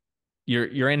is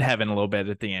you're in heaven a little bit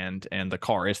at the end, and the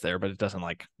car is there, but it doesn't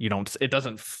it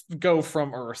doesn't go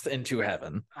from Earth into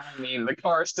heaven. I mean, the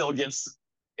car still gets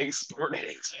exported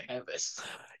into heaven.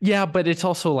 Yeah, but it's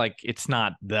also like it's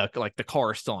not the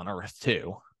car is still on Earth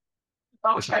too.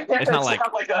 Okay, it's not like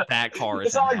that car.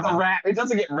 It's not like it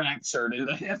doesn't get raptured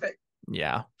into heaven.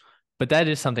 Yeah, but that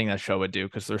is something that show would do,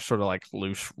 because there's sort of like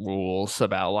loose rules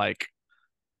about like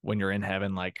when you're in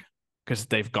heaven, like because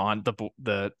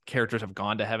the characters have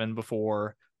gone to heaven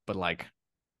before, but like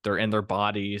they're in their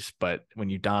bodies, but when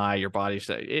you die, your body's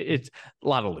it's a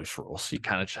lot of loose rules. You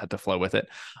kind of just have to flow with it.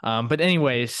 But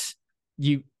anyways,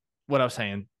 what I was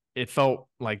saying, it felt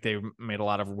like they made a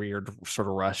lot of weird sort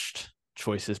of rushed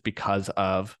choices because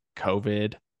of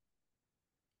COVID,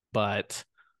 but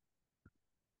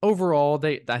overall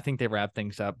I think they wrapped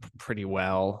things up pretty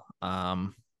well.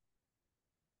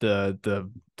 The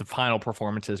final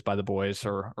performances by the boys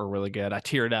are really good. I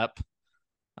teared up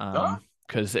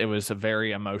because it was a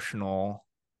very emotional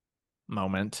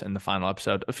moment in the final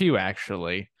episode. A few,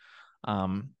 actually.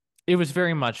 It was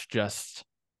very much just,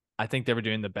 I think they were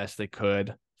doing the best they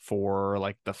could for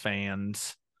like the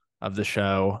fans of the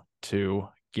show to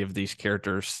give these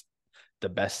characters the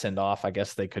best send off I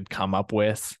guess they could come up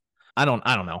with. I don't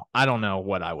know. I don't know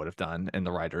what I would have done in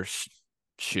the writer's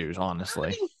shoes,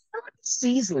 honestly. How many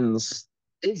seasons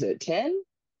is it? 10?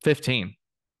 15.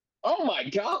 Oh my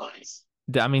God.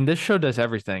 I mean, this show does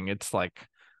everything. It's like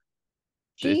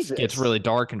Jesus. It gets really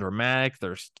dark and dramatic.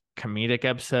 There's comedic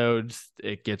episodes.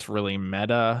 It gets really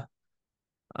meta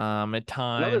at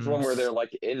times. There's one where they're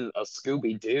like in a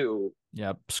Scooby-Doo.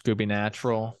 Yep, Scooby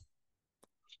Natural.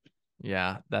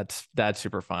 Yeah, that's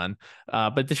super fun.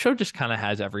 But the show just kind of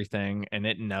has everything, and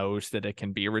it knows that it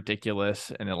can be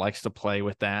ridiculous, and it likes to play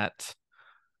with that.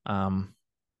 I'm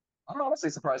honestly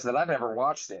surprised that I've never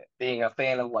watched it. Being a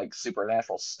fan of like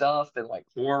supernatural stuff and like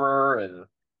horror and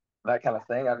that kind of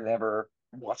thing, I've never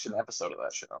watched an episode of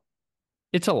that show.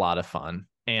 It's a lot of fun,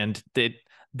 and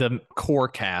the core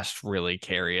cast really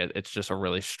carry it. It's just a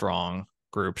really strong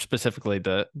group, specifically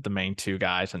the main 2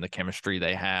 guys and the chemistry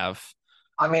they have.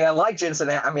 I mean, I like Jensen.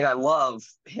 I mean, I love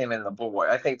him and the boy.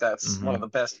 I think that's one of the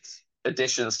best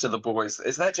additions to the boys.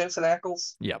 Is that Jensen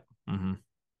Ackles? Yep. Mm-hmm.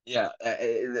 Yeah.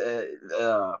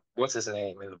 What's his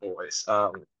name in the boys?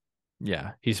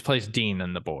 Yeah, he plays Dean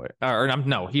in the boy.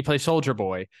 No, he plays Soldier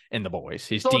Boy in the boys.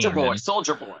 He's Soldier Dean Boy. in...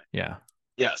 Soldier Boy. Yeah.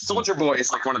 Yeah, Soldier Boy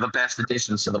is like one of the best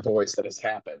additions to the boys that has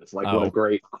happened. It's like what a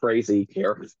great, crazy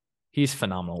character. He's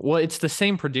phenomenal. Well, it's the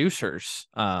same producers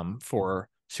for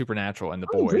Supernatural and the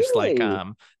boys. Really?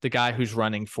 Like the guy who's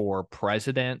running for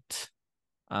president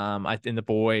in the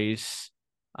boys.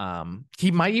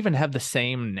 He might even have the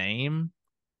same name,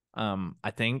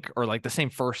 I think, or like the same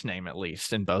first name at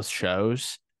least in both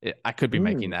shows. I could be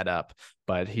making that up,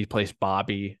 but he plays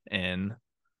Bobby in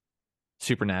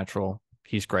Supernatural.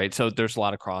 he's great. So there's a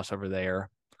lot of crossover there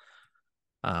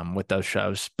with those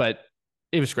shows, but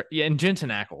it was great. Yeah, and Jensen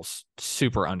Ackles,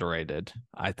 super underrated,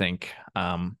 I think.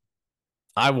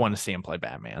 I want to see him play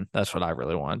Batman. That's what I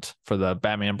really want for the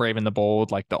Batman Brave and the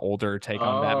Bold, like the older take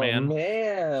on Oh Batman.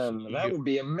 man, He that would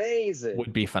be amazing.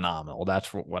 would be phenomenal.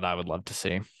 That's what I would love to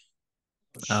see.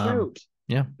 Shoot.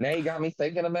 Yeah. Now you got me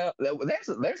thinking about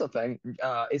there's a thing.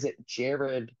 Is it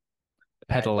Jared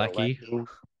Padalecki. Padalecki?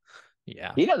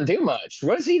 Yeah. He doesn't do much.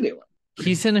 What is he doing?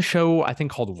 He's in a show I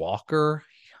think called Walker.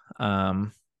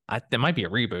 There might be a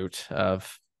reboot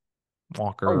of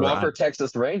Walker. Oh, Walker,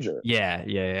 Texas Ranger.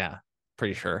 Yeah.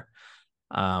 Pretty sure.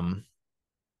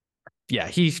 Yeah,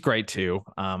 he's great too.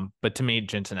 But to me,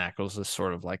 Jensen Ackles is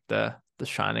sort of like the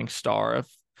shining star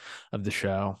of the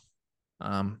show.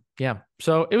 Yeah.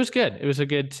 So it was good. It was a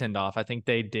good send off. I think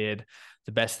they did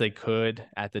the best they could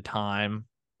at the time.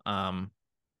 And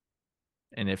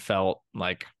it felt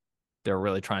like they were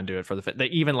really trying to do it for they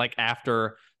even like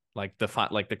after like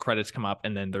the credits come up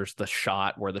and then there's the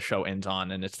shot where the show ends on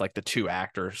and it's like the two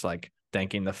actors like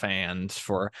thanking the fans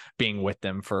for being with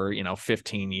them for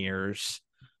 15 years.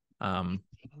 I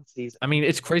mean,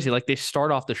 it's crazy. Like they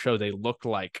start off the show, they look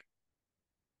like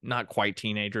not quite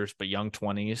teenagers, but young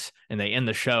 20s, and they end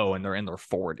the show and they're in their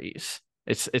 40s.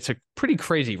 It's a pretty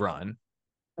crazy run.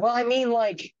 Well, I mean,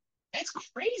 like that's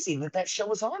crazy that show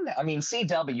was on that. I mean,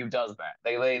 CW does that.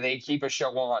 They keep a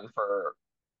show on for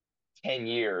 10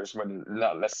 years when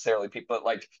not necessarily people, but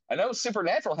like I know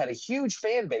Supernatural had a huge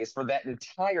fan base for that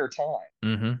entire time.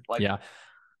 Mm-hmm. Like, yeah,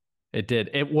 it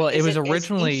did. It was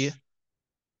originally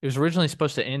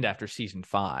supposed to end after season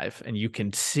 5, and you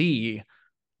can see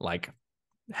like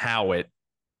how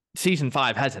season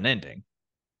 5 has an ending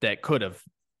that could have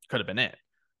been it.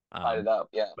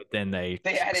 Yeah. But then they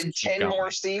added 10 more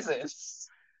seasons.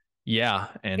 Yeah,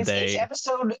 and is each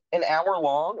episode an hour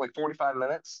long, like 45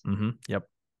 minutes? Mm-hmm. Yep.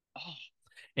 Oh,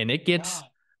 and it gets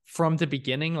from the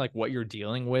beginning, like what you're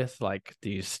dealing with, like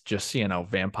these just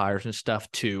vampires and stuff,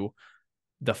 to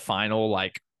the final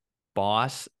like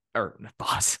boss,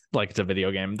 like it's a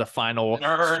video game. The final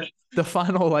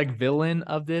like villain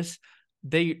of this,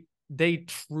 they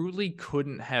truly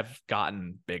couldn't have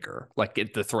gotten bigger. Like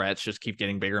the threats just keep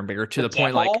getting bigger and bigger to the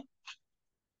point like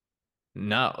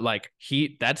no, like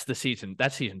that's season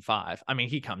 5. I mean,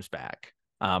 he comes back.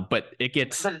 But it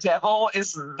gets the devil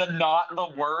is not the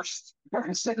worst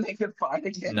person they could fight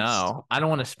against. No, I don't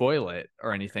want to spoil it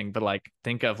or anything, but like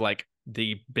think of like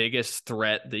the biggest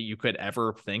threat that you could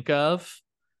ever think of.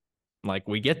 Like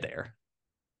we get there,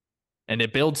 and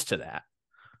it builds to that.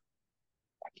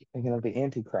 I keep thinking of the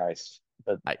Antichrist,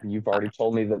 but you've already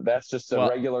told me that's just a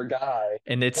regular guy,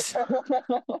 and it's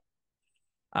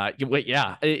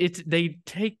yeah, it's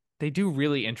they do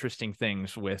really interesting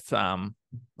things with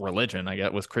religion, I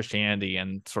guess, with Christianity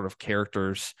and sort of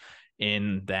characters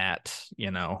in that,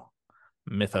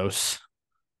 mythos.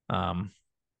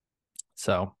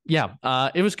 So yeah,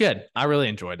 it was good. I really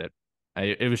enjoyed it.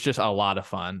 It was just a lot of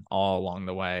fun all along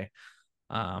the way.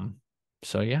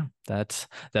 So yeah, that's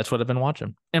what I've been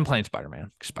watching and playing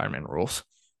Spider-Man. Spider-Man rules.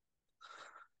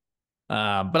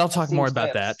 But I'll talk more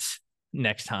about that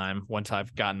next time once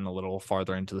I've gotten a little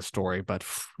farther into the story. But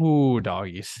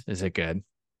doggies, is it good?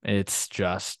 It's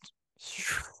just.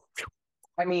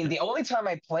 I mean, the only time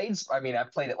I've played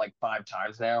it like 5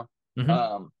 times now.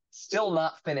 Mm-hmm. Still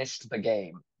not finished the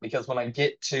game because when I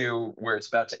get to where it's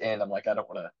about to end, I'm like, I don't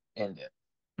want to end it.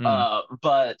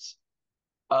 But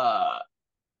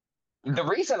the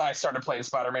reason I started playing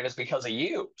Spider-Man is because of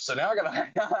you. So now I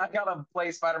gotta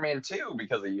play Spider-Man 2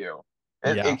 because of you.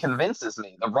 It convinces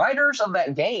me. The writers of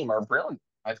that game are brilliant.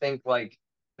 I think like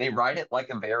they write it like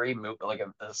a very like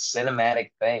a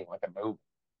cinematic thing, like a movie.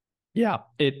 Yeah,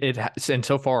 it has, and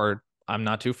so far I'm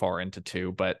not too far into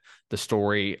 2, but the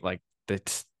story like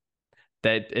that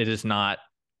it is not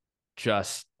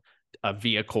just a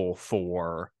vehicle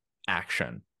for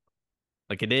action.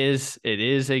 Like it is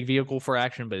a vehicle for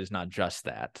action, but it's not just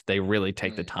that. They really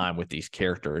take the time with these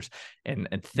characters and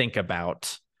think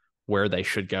about where they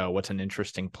should go, what's an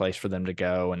interesting place for them to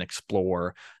go and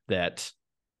explore, that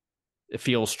it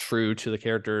feels true to the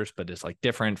characters, but is like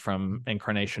different from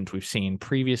incarnations we've seen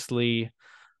previously.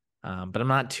 But I'm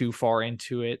not too far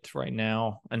into it right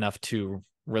now, enough to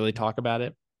really talk about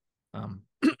it.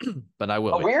 But I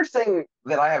will. A weird thing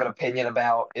that I have an opinion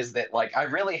about is that like I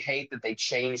really hate that they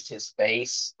changed his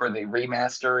face for the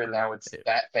remaster and now it's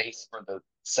that face for the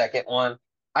second one.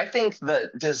 I think the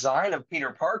design of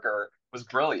Peter Parker was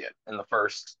brilliant in the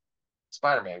first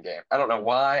Spider-Man game. I don't know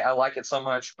why I like it so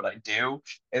much, but I do.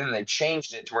 And then they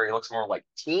changed it to where he looks more like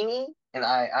teeny, and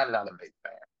I'm not a big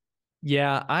fan.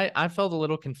 Yeah, I felt a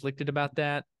little conflicted about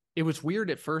that. It was weird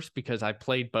at first because I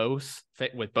played both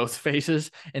with both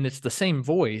faces and it's the same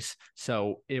voice.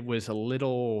 So it was a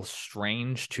little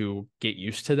strange to get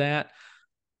used to that.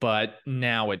 But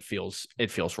now it feels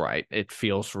right. It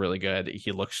feels really good.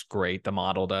 He looks great. The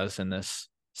model does in this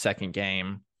second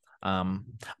game.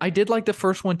 I did like the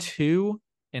first one too,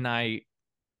 and I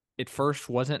at first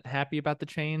wasn't happy about the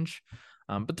change.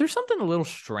 But there's something a little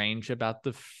strange about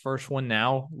the first one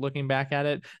now, looking back at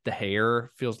it. The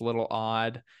hair feels a little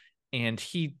odd, and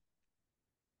he's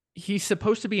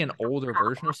supposed to be an older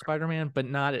version of Spider-Man, but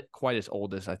not quite as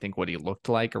old as I think what he looked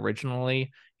like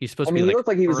originally. He's supposed to be he like looked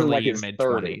like he was in like early his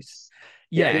mid-20s. 30s.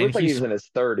 Yeah, he and looked like he he's was in his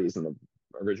 30s in the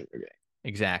original game.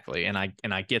 exactly. And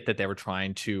I get that they were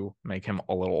trying to make him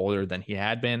a little older than he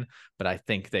had been, but I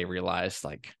think they realized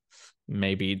like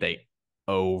maybe they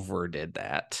overdid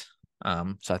that.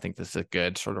 So I think this is a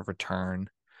good sort of return.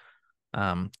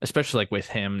 Especially like with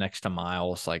him next to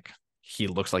Miles, like he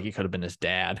looks like he could have been his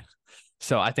dad.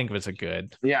 So I think it was a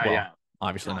good. Yeah.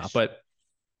 Obviously Gosh. not, but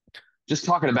just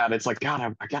talking about it, it's like,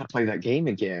 God, I gotta play that game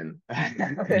again.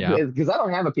 Yeah. Because I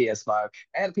don't have a PS5. I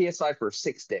had a PS5 for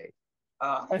 6 days.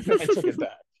 I took it back.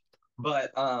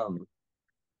 But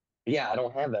yeah, I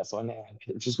don't have that. So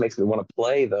it just makes me want to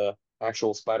play the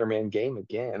actual Spider-Man game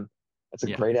again. That's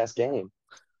a great ass game.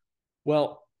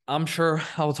 Well, I'm sure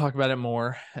I'll talk about it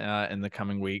more in the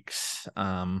coming weeks.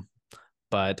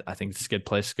 But I think it's a good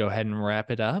place to go ahead and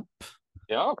wrap it up.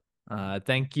 Yeah.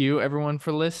 Thank you, everyone,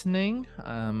 for listening.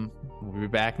 We'll be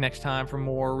back next time for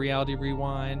more Reality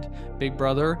Rewind. Big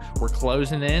Brother, we're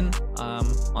closing in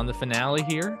on the finale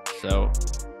here. So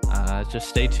just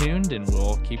stay tuned and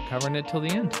we'll keep covering it till the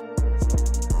end.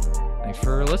 Thanks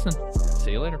for listening.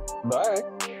 See you later. Bye.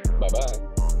 Bye-bye.